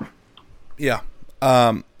 Yeah.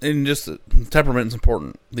 And just temperament is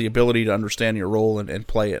important. The ability to understand your role and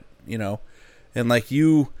play it, you know. And like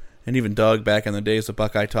you and even Doug back in the days of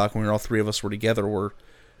Buckeye Talk, when all three of us were together, were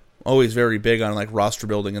always very big on like roster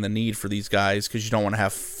building and the need for these guys, because you don't want to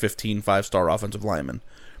have 15 5-star offensive linemen.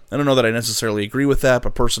 I don't know that I necessarily agree with that,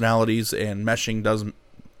 but personalities and meshing doesn't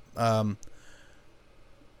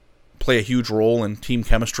play a huge role in team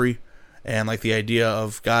chemistry, and like the idea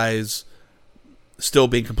of guys still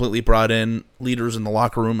being completely brought in, leaders in the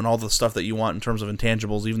locker room, and all the stuff that you want in terms of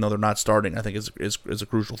intangibles, even though they're not starting, I think is a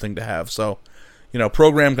crucial thing to have. So, you know,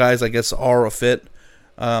 program guys, I guess, are a fit,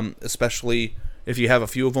 especially if you have a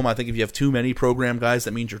few of them. I think if you have too many program guys,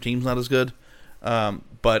 that means your team's not as good.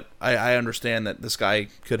 But I understand that this guy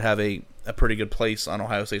could have a pretty good place on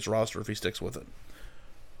Ohio State's roster if he sticks with it.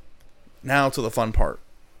 Now to the fun part.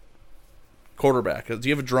 Quarterback. Do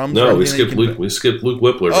you have a drum? No, we skipped Luke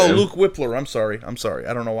Whippler. Oh, man. Luke Whippler. I'm sorry.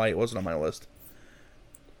 I don't know why it wasn't on my list.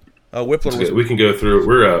 Whippler was... We can go through.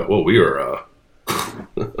 We are.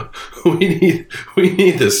 we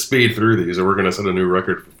need to speed through these, or we're going to set a new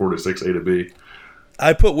record for 4 to 6 A to B.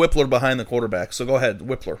 I put Whippler behind the quarterback, so go ahead,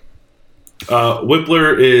 Whippler.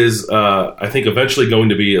 Whippler is, I think, eventually going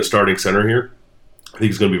to be a starting center here. I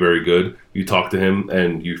think he's going to be very good. You talk to him,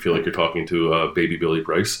 and you feel like you're talking to baby Billy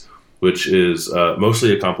Price, which is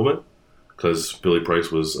mostly a compliment, because Billy Price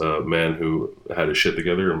was a man who had his shit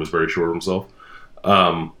together and was very sure of himself.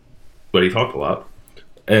 But he talked a lot.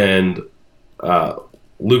 And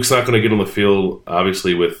Luke's not going to get on the field,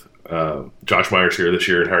 obviously, with Josh Myers here this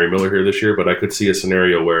year and Harry Miller here this year, but I could see a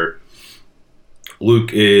scenario where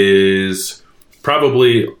Luke is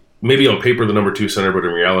probably, maybe on paper, the number 2 center, but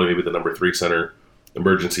in reality, maybe the number 3 center,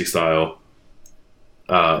 emergency style.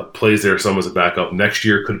 Plays there some as a backup. Next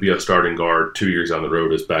year could be a starting guard. 2 years down the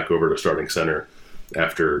road is back over to starting center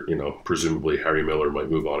after, presumably Harry Miller might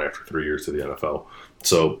move on after 3 years to the NFL.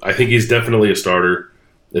 So I think he's definitely a starter.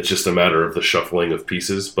 It's just a matter of the shuffling of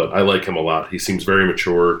pieces, but I like him a lot. He seems very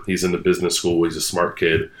mature. He's in the business school. He's a smart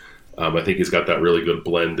kid. I think he's got that really good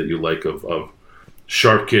blend that you like of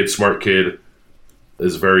sharp kid, smart kid,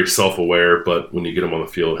 is very self-aware, but when you get him on the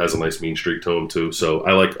field, has a nice mean streak to him too. So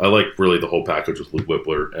I like really the whole package with Luke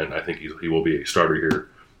Whippler, and I think he will be a starter here,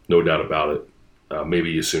 no doubt about it.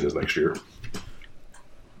 Maybe as soon as next year.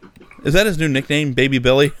 Is that his new nickname, Baby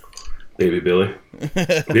Billy? Baby Billy.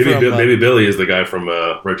 Baby Billy is the guy from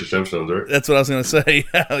Righteous Gemstones, right? That's what I was going to say.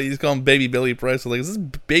 He's calling Baby Billy Price. I'm like, is this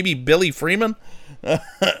Baby Billy Freeman? I'm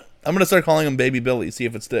going to start calling him Baby Billy, see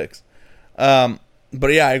if it sticks. But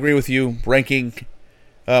yeah, I agree with you. Ranking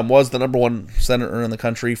was the number 1 center in the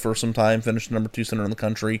country for some time, finished the number 2 center in the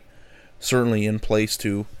country. Certainly in place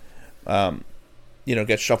to,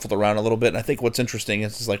 get shuffled around a little bit. And I think what's interesting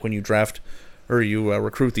is like when you draft or you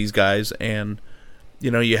recruit these guys and,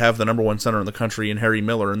 you have the number 1 center in the country in Harry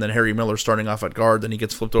Miller, and then Harry Miller starting off at guard, then he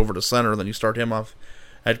gets flipped over to center, then you start him off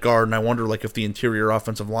at guard, and I wonder like if the interior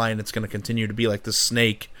offensive line, it's going to continue to be like this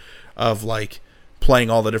snake of like playing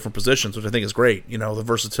all the different positions, which I think is great. The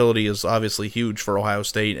versatility is obviously huge for Ohio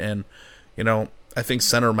State, and I think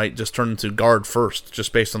center might just turn into guard first,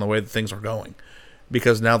 just based on the way that things are going,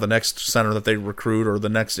 because now the next center that they recruit or the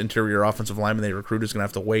next interior offensive lineman they recruit is going to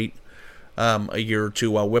have to wait a year or two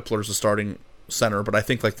while Whippler's the starting center. But I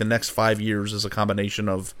think like the next 5 years is a combination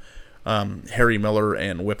of Harry Miller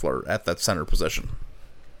and Whippler at that center position.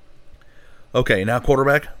 Okay, now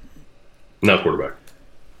quarterback.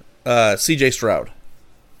 C.J. Stroud.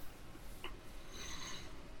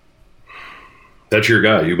 That's your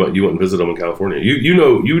guy. You went and visited him in California.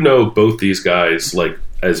 You know both these guys like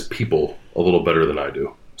as people a little better than I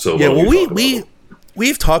do. So yeah, well,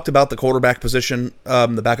 we've talked about the quarterback position,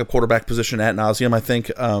 the backup quarterback position ad nauseum. I think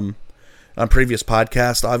on previous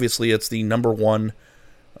podcasts. Obviously, it's the number 1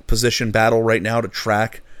 position battle right now to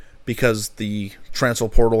track, because the transfer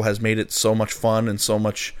portal has made it so much fun and so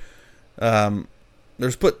much.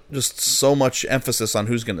 There's put just so much emphasis on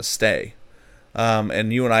who's going to stay,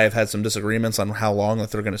 and you and I have had some disagreements on how long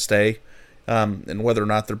that they're going to stay, and whether or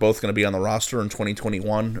not they're both going to be on the roster in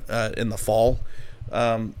 2021 in the fall.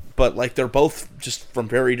 But like they're both just from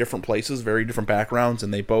very different places, very different backgrounds,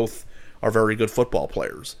 and they both are very good football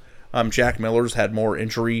players. Jack Miller's had more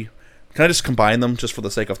injury. Can I just combine them just for the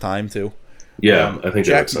sake of time too? Yeah, I think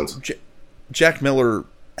that makes sense. Jack Miller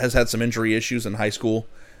has had some injury issues in high school,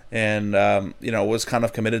 and was kind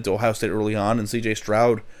of committed to Ohio State early on. And C.J.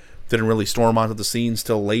 Stroud didn't really storm onto the scenes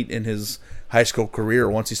till late in his high school career,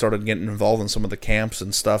 once he started getting involved in some of the camps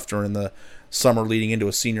and stuff during the summer leading into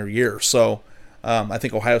his senior year. So I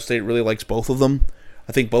think Ohio State really likes both of them.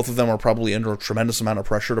 I think both of them are probably under a tremendous amount of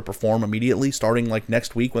pressure to perform immediately, starting like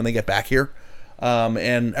next week when they get back here.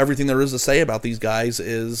 And everything there is to say about these guys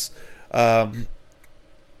is, who's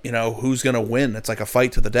going to win. It's like a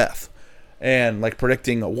fight to the death. And like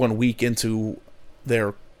predicting 1 week into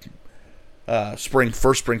their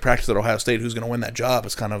first spring practice at Ohio State, who's going to win that job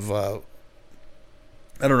is kind of,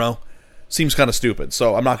 I don't know, seems kind of stupid.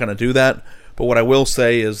 So I'm not going to do that. But what I will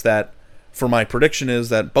say is that for my prediction is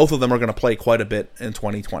that both of them are going to play quite a bit in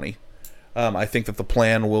 2020. I think that the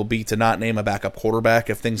plan will be to not name a backup quarterback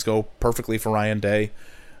if things go perfectly for Ryan Day.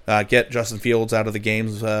 Get Justin Fields out of the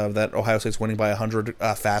games that Ohio State's winning by 100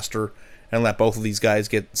 faster, and let both of these guys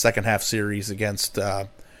get second half series against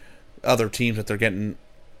other teams that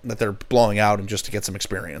they're blowing out, and just to get some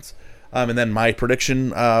experience. And then my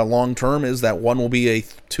prediction long term is that one will be a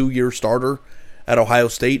 2-year starter at Ohio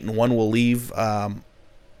State, and one will leave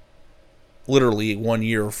literally 1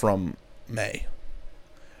 year from May.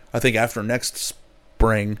 I think after next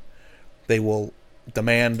spring, they will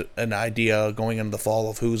demand an idea going into the fall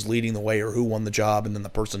of who's leading the way or who won the job, and then the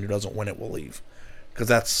person who doesn't win it will leave. Because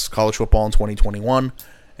that's college football in 2021,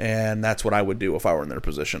 and that's what I would do if I were in their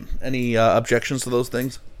position. Any objections to those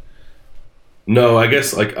things? No, I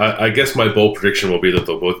guess I guess my bold prediction will be that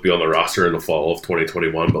they'll both be on the roster in the fall of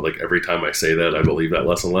 2021. But like every time I say that, I believe that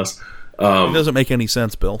less and less. It doesn't make any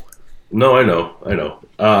sense, Bill. No, I know.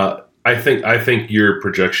 I think your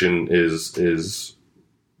projection is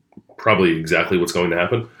probably exactly what's going to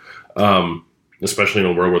happen, especially in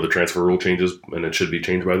a world where the transfer rule changes, and it should be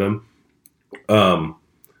changed by them.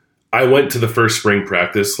 I went to the first spring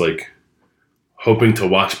practice like hoping to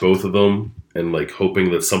watch both of them, and like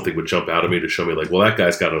hoping that something would jump out of me to show me like, well, that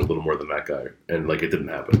guy's got a little more than that guy, and like it didn't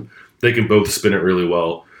happen. They can both spin it really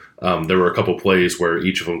well. There were a couple plays where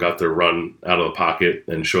each of them got their run out of the pocket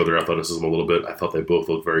and show their athleticism a little bit. I thought they both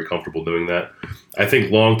looked very comfortable doing that. I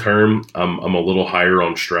think long term, I'm a little higher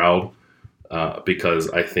on Stroud because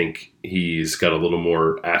I think he's got a little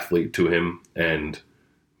more athlete to him, and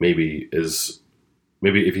maybe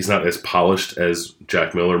if he's not as polished as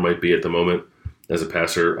Jack Miller might be at the moment as a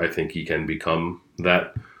passer, I think he can become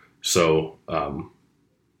that. So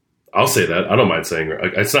I'll say that. I don't mind saying it.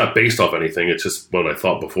 It's not based off anything. It's just what I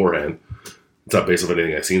thought beforehand. It's not based off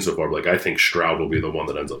anything I've seen so far. But like, I think Stroud will be the one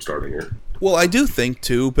that ends up starting here. Well, I do think,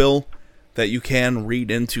 too, Bill, that you can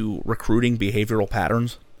read into recruiting behavioral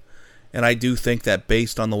patterns. And I do think that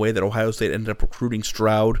based on the way that Ohio State ended up recruiting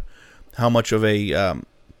Stroud, how much of a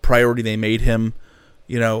priority they made him,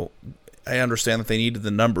 I understand that they needed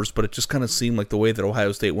the numbers, but it just kind of seemed like the way that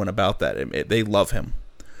Ohio State went about that, they love him.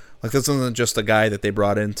 Like, this isn't just a guy that they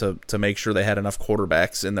brought in to make sure they had enough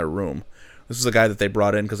quarterbacks in their room. This is a guy that they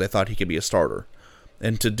brought in because they thought he could be a starter.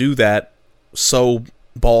 And to do that so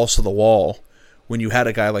balls to the wall when you had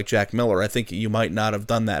a guy like Jack Miller, I think you might not have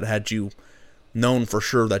done that had you known for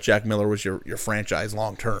sure that Jack Miller was your franchise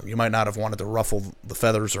long term. You might not have wanted to ruffle the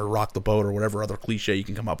feathers or rock the boat or whatever other cliche you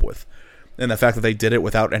can come up with. And the fact that they did it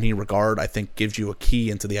without any regard, I think, gives you a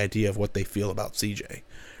key into the idea of what they feel about CJ.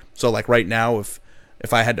 So, like, right now, if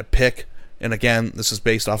I had to pick, and again, this is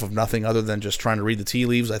based off of nothing other than just trying to read the tea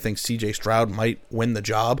leaves, I think C.J. Stroud might win the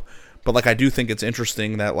job. But, like, I do think it's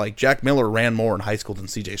interesting that, like, Jack Miller ran more in high school than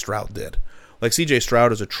C.J. Stroud did. Like, C.J.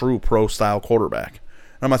 Stroud is a true pro-style quarterback.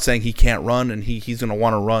 And I'm not saying he can't run, and he's going to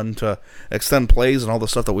want to run to extend plays and all the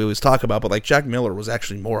stuff that we always talk about, but, like, Jack Miller was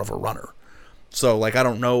actually more of a runner. So, like, I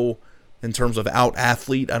don't know, in terms of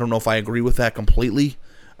out-athlete, I don't know if I agree with that completely.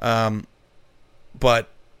 But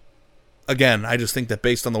again, I just think that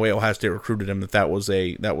based on the way Ohio State recruited him, that was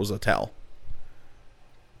a tell.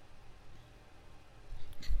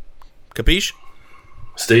 Capiche?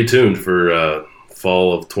 Stay tuned for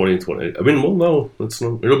fall of 2020. I mean, well, no,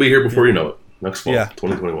 it'll be here before you know it. Next fall,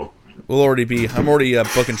 2021. I'm already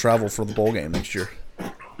booking travel for the bowl game next year.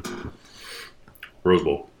 Rose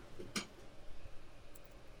Bowl.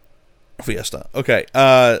 Fiesta. Okay.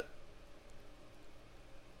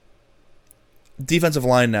 Defensive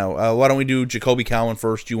line now. Why don't we do Jacoby Cowan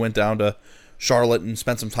first? You went down to Charlotte and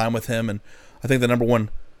spent some time with him, and I think the number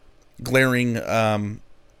one glaring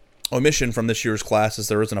omission from this year's class is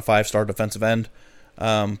there isn't a 5-star defensive end.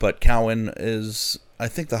 But Cowan is, I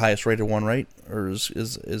think, the highest rated one, right? Or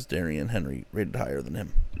is Darian Henry rated higher than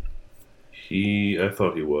him? I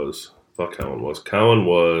thought he was. I thought Cowan was. Cowan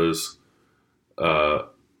was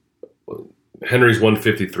Henry's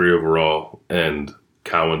 153 overall, and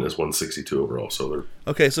Cowan is 162 overall. So they're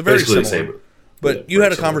okay. So very basically similar. the same. But Yeah, you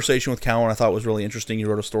had a similar. conversation with Cowan I thought was really interesting. You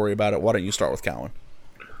wrote a story about it. Why don't you start with Cowan?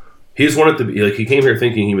 He's wanted to be like, he came here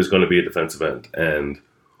thinking he was going to be a defensive end, and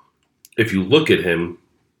if you look at him,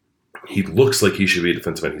 he looks like he should be a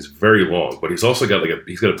defensive end. He's very long, but he's also got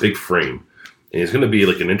he's got a big frame, and he's going to be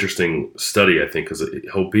like an interesting study, I think, because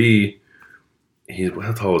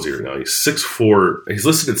how tall is he right now? He's 6'4". He's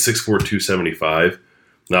listed at 6'4", 275.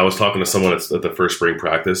 Now I was talking to someone at the first spring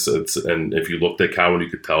practice, and if you looked at Cowan, you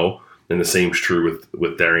could tell. And the same's true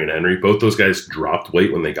with Darian Henry. Both those guys dropped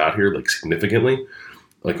weight when they got here, like significantly,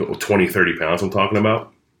 like 20, 30 pounds I'm talking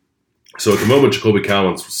about. So at the moment, Jacoby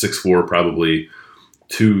Cowan's 6'4", probably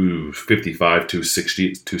 255,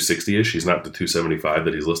 260-ish. He's not the 275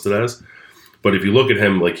 that he's listed as. But if you look at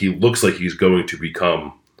him, like he looks like he's going to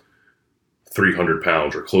become 300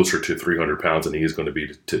 pounds or closer to 300 pounds than he is going to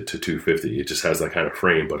be to 250. It just has that kind of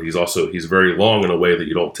frame. But he's very long in a way that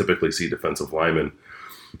you don't typically see defensive linemen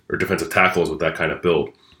or defensive tackles with that kind of build.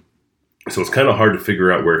 So it's kind of hard to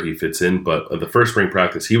figure out where he fits in. But at the first spring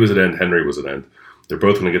practice, he was at end, Henry was at end. They're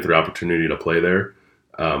both going to get their opportunity to play there.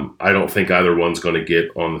 I don't think either one's going to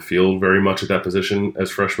get on the field very much at that position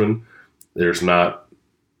as freshmen. There's not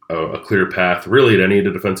a clear path really at any of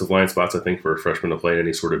the defensive line spots, I think, for a freshman to play in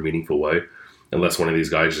any sort of meaningful way, unless one of these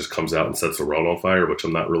guys just comes out and sets the world on fire, which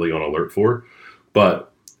I'm not really on alert for.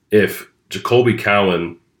 But if Jacoby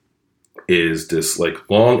Cowan is this like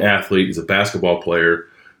long athlete, he's a basketball player,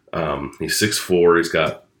 he's 6'4", he's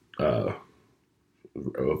got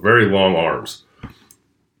very long arms.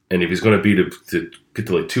 And if he's going to be to get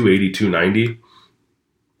to like 280, 290,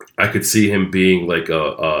 I could see him being like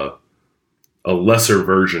a lesser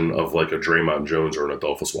version of like a Draymond Jones or an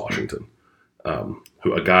Adolphus Washington,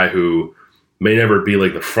 a guy who may never be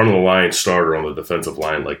like the front of the line starter on the defensive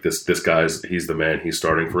line. Like this he's the man, he's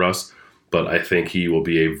starting for us. But I think he will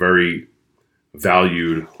be a very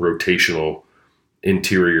valued rotational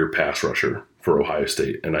interior pass rusher for Ohio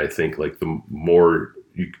State. And I think like the more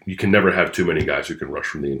you can never have too many guys who can rush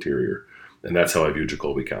from the interior. And that's how I view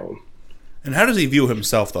Jacoby Cowan. And how does he view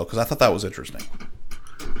himself, though? Because I thought that was interesting.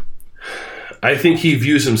 I think he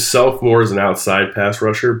views himself more as an outside pass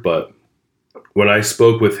rusher, but when I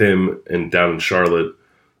spoke with him down in Charlotte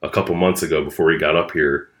a couple months ago before he got up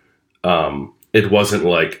here, it wasn't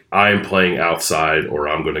like I'm playing outside or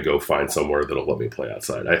I'm going to go find somewhere that'll let me play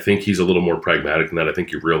outside. I think he's a little more pragmatic than that. I think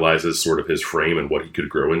he realizes sort of his frame and what he could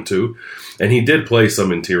grow into. And he did play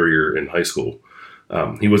some interior in high school.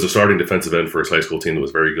 He was a starting defensive end for his high school team that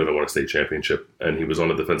was very good and won a state championship. And he was on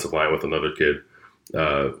the defensive line with another kid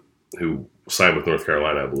who signed with North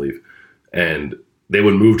Carolina, I believe. And they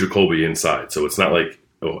would move Jacoby inside. So it's not like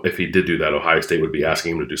if he did do that, Ohio State would be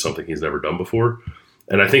asking him to do something he's never done before.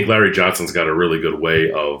 And I think Larry Johnson's got a really good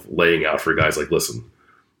way of laying out for guys like, listen,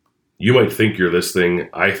 you might think you're this thing.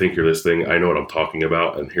 I think you're this thing. I know what I'm talking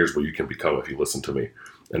about. And here's what you can become if you listen to me.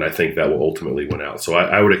 And I think that will ultimately win out. So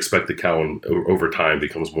I would expect that Cowan over time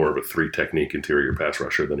becomes more of a 3-technique interior pass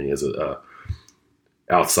rusher than he is a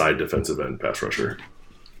outside defensive end pass rusher.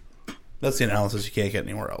 That's the analysis you can't get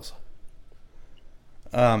anywhere else.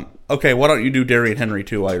 Okay, why don't you do Darian Henry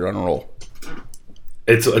too while you're on a roll?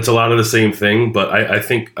 It's a lot of the same thing, but I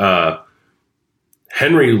think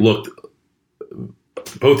Henry looked.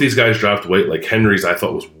 Both these guys dropped weight. Like Henry's, I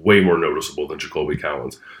thought was way more noticeable than Jacoby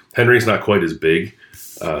Cowan's. Henry's not quite as big.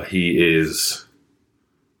 He is.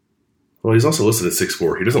 Well, he's also listed at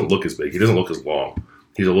 6'4". He doesn't look as big. He doesn't look as long.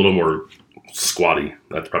 He's a little more squatty.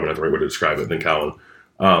 That's probably not the right way to describe it than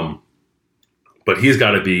Cowan. But he's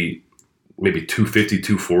got to be maybe 250,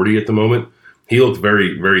 240 at the moment. He looked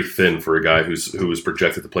very, very thin for a guy who was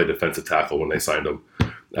projected to play defensive tackle when they signed him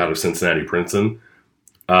out of Cincinnati Princeton.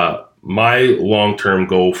 My long-term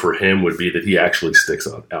goal for him would be that he actually sticks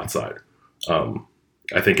outside.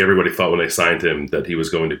 I think everybody thought when they signed him that he was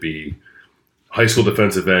going to be high school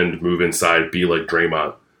defensive end, move inside, be like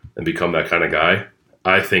Draymond, and become that kind of guy.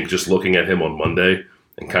 I think just looking at him on Monday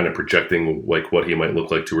and kind of projecting like what he might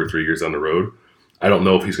look like 2 or 3 years down the road, I don't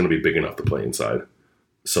know if he's going to be big enough to play inside.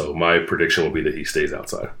 So my prediction will be that he stays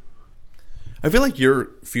outside. I feel like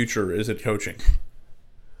your future is at coaching.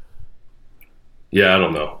 Yeah, I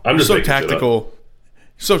don't know. I'm just so making tactical.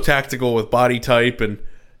 So tactical with body type, and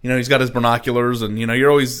he's got his binoculars, and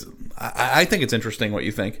you're always. I think it's interesting what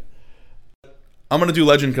you think. I'm going to do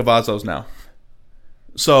Legend Cavazos now.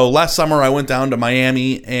 So last summer I went down to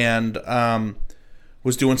Miami and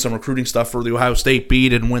was doing some recruiting stuff for the Ohio State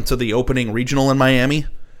beat, and went to the opening regional in Miami,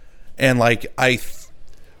 and I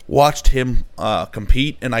watched him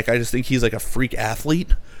compete, and I just think he's like a freak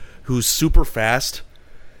athlete who's super fast.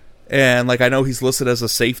 And like I know he's listed as a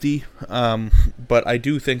safety, but I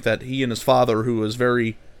do think that he and his father, who is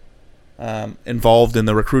very involved in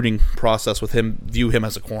the recruiting process with him, view him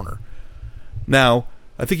as a corner. Now,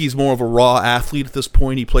 I think he's more of a raw athlete at this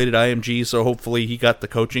point. He played at IMG, so hopefully he got the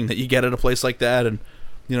coaching that you get at a place like that, and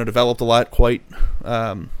developed quite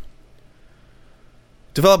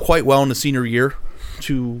well in the senior year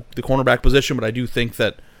to the cornerback position. But I do think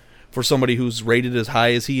that for somebody who's rated as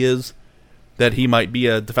high as he is, that he might be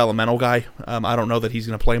a developmental guy. I don't know that he's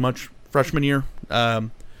going to play much freshman year.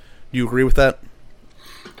 Do you agree with that?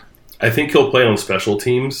 I think he'll play on special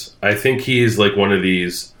teams. I think he's like one of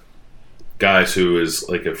these guys who is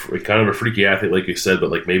like kind of a freaky athlete, like you said,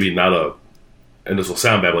 but like maybe not a, and this will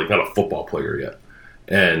sound bad, but like not a football player yet.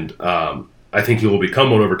 And I think he will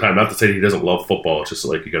become one over time. Not to say that he doesn't love football. It's just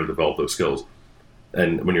like you got to develop those skills.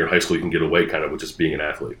 And when you're in high school, you can get away kind of with just being an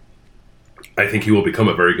athlete. I think he will become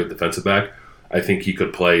a very good defensive back. I think he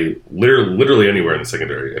could play literally anywhere in the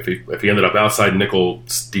secondary. If he ended up outside nickel,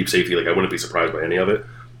 deep safety, like I wouldn't be surprised by any of it,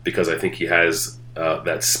 because I think he has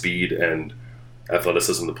that speed and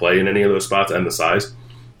athleticism to play in any of those spots and the size.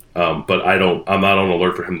 But I'm not on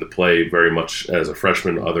alert for him to play very much as a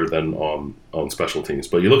freshman, other than on special teams.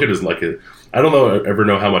 But you look at his I don't ever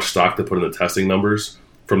know how much stock to put in the testing numbers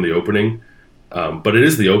from the opening. But it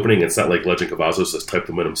is the opening. It's not like Legend Cavazos just typed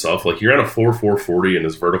them in himself. Like you're on a 4.40 and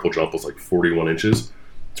his vertical jump was like 41 inches.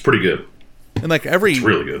 It's pretty good. And like every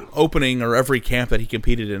really good opening or every camp that he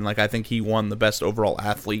competed in, like I think he won the best overall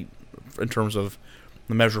athlete in terms of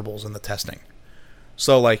the measurables and the testing.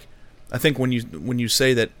 So like I think when you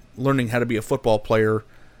say that learning how to be a football player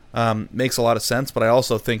makes a lot of sense, but I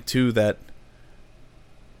also think too that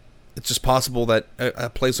it's just possible that a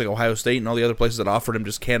place like Ohio State and all the other places that offered him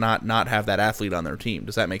just cannot not have that athlete on their team.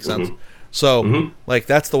 Does that make sense? Mm-hmm. So, like,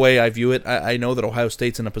 that's the way I view it. I know that Ohio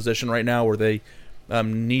State's in a position right now where they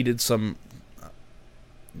needed some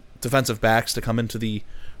defensive backs to come into the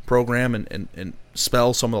program and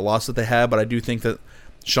spell some of the loss that they had, but I do think that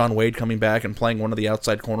Shaun Wade coming back and playing one of the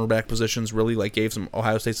outside cornerback positions really gave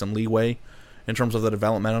Ohio State some leeway in terms of the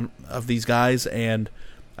development of these guys, and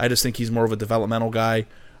I just think he's more of a developmental guy.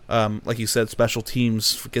 Like you said, special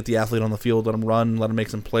teams, get the athlete on the field, let him run, let him make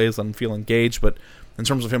some plays, let him feel engaged. But in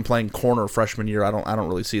terms of him playing corner freshman year, I don't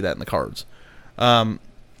really see that in the cards.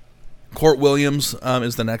 Court Williams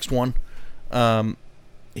is the next one.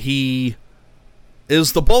 He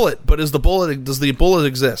is the bullet, but does the bullet exist?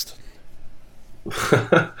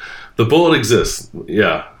 The bullet exists.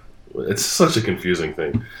 Yeah, it's such a confusing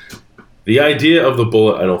thing. The idea of the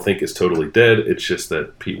bullet, I don't think, is totally dead. It's just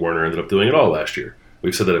that Pete Werner ended up doing it all last year.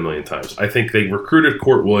 We've said that a million times. I think they recruited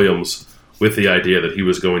Court Williams with the idea that he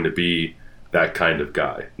was going to be that kind of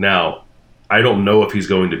guy. Now, I don't know if he's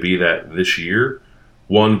going to be that this year.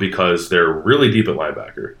 One, because they're really deep at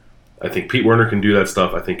linebacker. I think Pete Werner can do that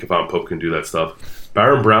stuff. I think Kevon Pope can do that stuff.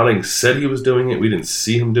 Baron Browning said he was doing it. We didn't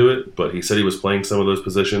see him do it, but he said he was playing some of those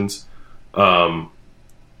positions. I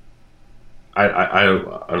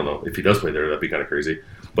don't know. If he does play there, that'd be kind of crazy.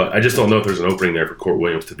 But I just don't know if there's an opening there for Court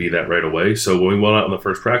Williams to be that right away. So when we went out on the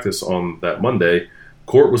first practice on that Monday,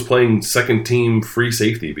 Court was playing second team free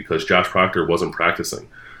safety because Josh Proctor wasn't practicing.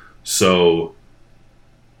 So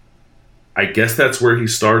I guess that's where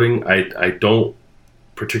he's starting. I don't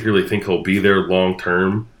particularly think he'll be there long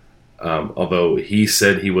term, although he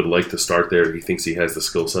said he would like to start there. He thinks he has the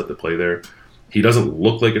skill set to play there. He doesn't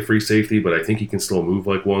look like a free safety, but I think he can still move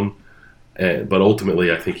like one. But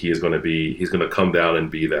ultimately, I think he's going to come down and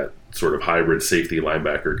be that sort of hybrid safety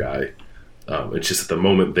linebacker guy. It's just at the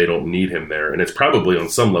moment they don't need him there, and it's probably on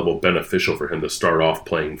some level beneficial for him to start off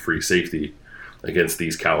playing free safety against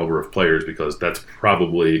these caliber of players, because that's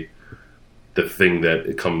probably the thing that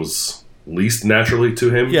it comes least naturally to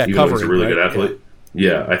him. Yeah, even though he's a really good athlete.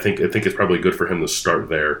 Yeah, I think it's probably good for him to start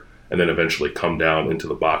there and then eventually come down into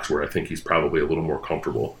the box where I think he's probably a little more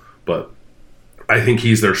comfortable. But I think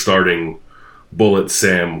he's their starting bullet,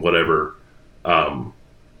 Sam, whatever.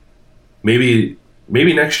 Maybe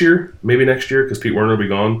next year. Maybe next year because Pete Werner will be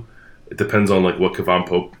gone. It depends on like what Kevon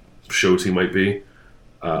Pope shows he might be.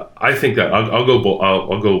 I think that I'll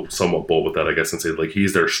go somewhat bold with that, I guess, and say like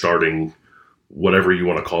he's their starting whatever you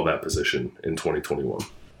want to call that position in 2021.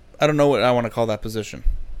 I don't know what I want to call that position.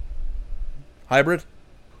 Hybrid,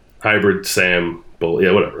 Sam, bullet,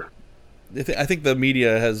 yeah, whatever. I think the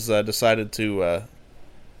media has decided to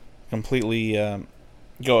completely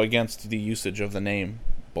go against the usage of the name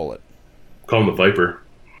Bullet. Call him the Viper.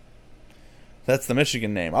 That's the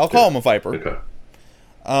Michigan name. I'll call him a Viper. Okay.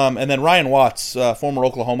 And then Ryan Watts, former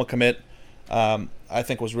Oklahoma commit, I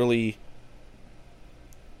think was really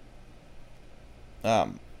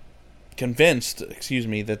convinced,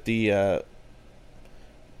 that the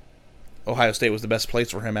Ohio State was the best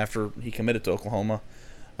place for him after he committed to Oklahoma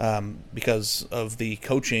because of the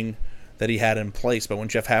coaching that he had in place. But when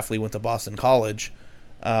Jeff Hafley went to Boston College,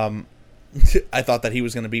 I thought that he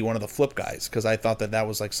was going to be one of the flip guys because I thought that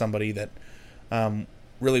was like somebody that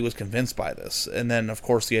really was convinced by this. And then, of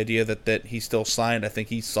course, the idea that he still signed, I think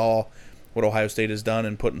he saw what Ohio State has done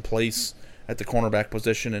and put in place at the cornerback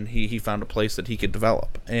position, and he found a place that he could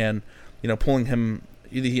develop. And, pulling him,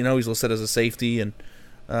 he's listed as a safety and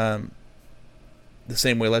the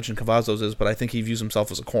same way Legend Cavazos is, but I think he views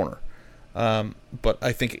himself as a corner. But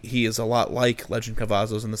I think he is a lot like Legend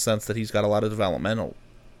Cavazos in the sense that he's got a lot of developmental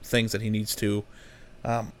things that he needs to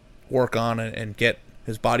work on and get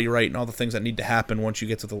his body right and all the things that need to happen once you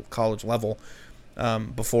get to the college level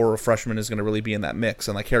before a freshman is going to really be in that mix.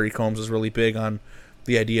 And like Harry Combs is really big on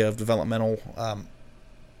the idea of developmental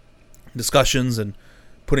discussions and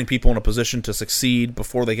putting people in a position to succeed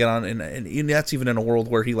before they get on. And that's even in a world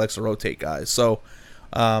where he likes to rotate guys. So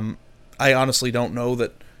I honestly don't know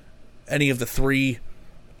that any of the three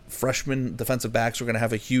freshman defensive backs are going to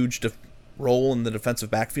have a huge role in the defensive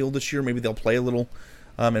backfield this year. Maybe they'll play a little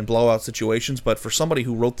in blowout situations. But for somebody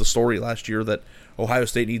who wrote the story last year that Ohio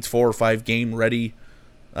State needs 4 or 5 game-ready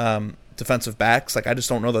defensive backs, I just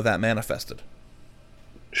don't know that manifested.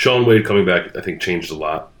 Shaun Wade coming back, I think, changed a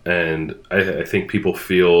lot, and I think people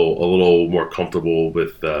feel a little more comfortable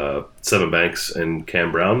with Sevyn Banks and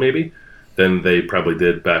Cam Brown maybe than they probably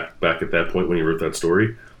did back at that point when he wrote that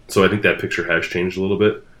story. So I think that picture has changed a little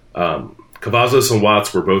bit. Cavazos and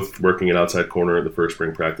Watts were both working at outside corner at the first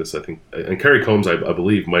spring practice, I think. And Kerry Combs, I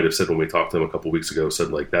believe, might have said when we talked to him a couple weeks ago, said,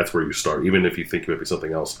 that's where you start. Even if you think you might be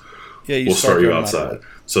something else, we'll start you outside.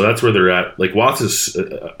 So that's where they're at. Watts is,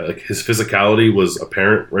 his physicality was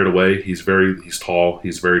apparent right away. He's tall.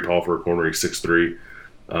 He's very tall for a corner. He's 6'3",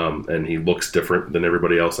 and he looks different than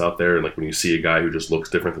everybody else out there. And when you see a guy who just looks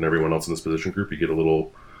different than everyone else in this position group, you get a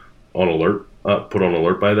little put on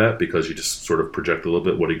alert by that because you just sort of project a little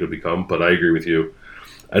bit what he could become. But I agree with you.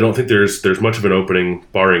 I don't think there's much of an opening,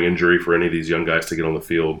 barring injury, for any of these young guys to get on the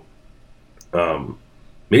field.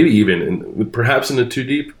 Maybe even perhaps in the 2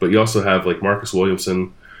 deep, but you also have Marcus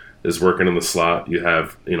Williamson is working in the slot. You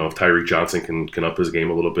have if Tyreek Johnson can up his game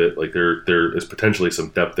a little bit, there is potentially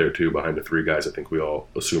some depth there too behind the 3 guys I think we all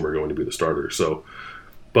assume are going to be the starters. So.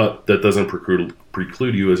 But that doesn't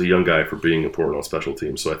preclude you as a young guy for being important on special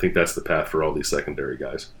teams. So I think that's the path for all these secondary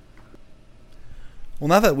guys. Well,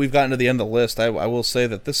 now that we've gotten to the end of the list, I will say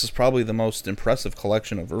that this is probably the most impressive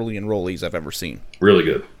collection of early enrollees I've ever seen. Really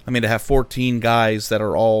good. I mean, to have 14 guys that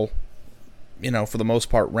are all, for the most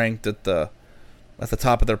part, ranked at the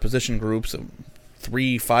top of their position groups,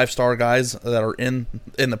 3 5-star guys that are in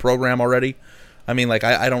the program already. I mean,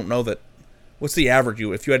 I don't know that. What's the average?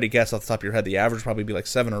 If you had to guess off the top of your head, the average would probably be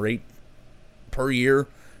 7 or 8 per year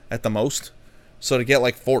at the most. So to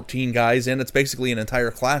get 14 guys in, it's basically an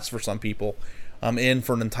entire class for some people in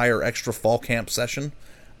for an entire extra fall camp session,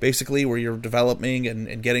 basically, where you're developing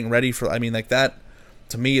and getting ready for. I mean, that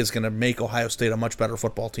to me is going to make Ohio State a much better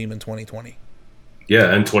football team in 2020.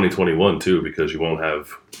 Yeah, and 2021 too, because you'll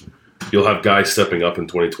have guys stepping up in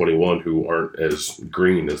 2021 who aren't as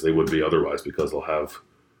green as they would be otherwise because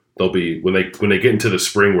they'll be when they get into the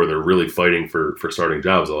spring where they're really fighting for starting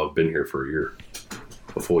jobs, they'll have been here for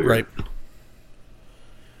a full year. Right.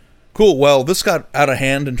 Cool. Well, this got out of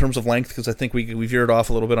hand in terms of length because I think we veered off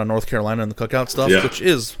a little bit on North Carolina and the cookout stuff, which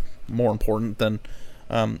is more important than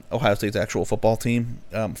Ohio State's actual football team.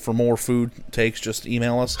 For more food takes, just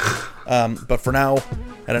email us. But for now,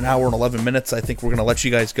 at an hour and 11 minutes, I think we're going to let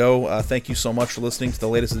you guys go. Thank you so much for listening to the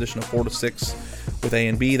latest edition of 4 to 6 with A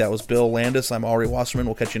and B. That was Bill Landis. I'm Ari Wasserman.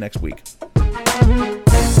 We'll catch you next week.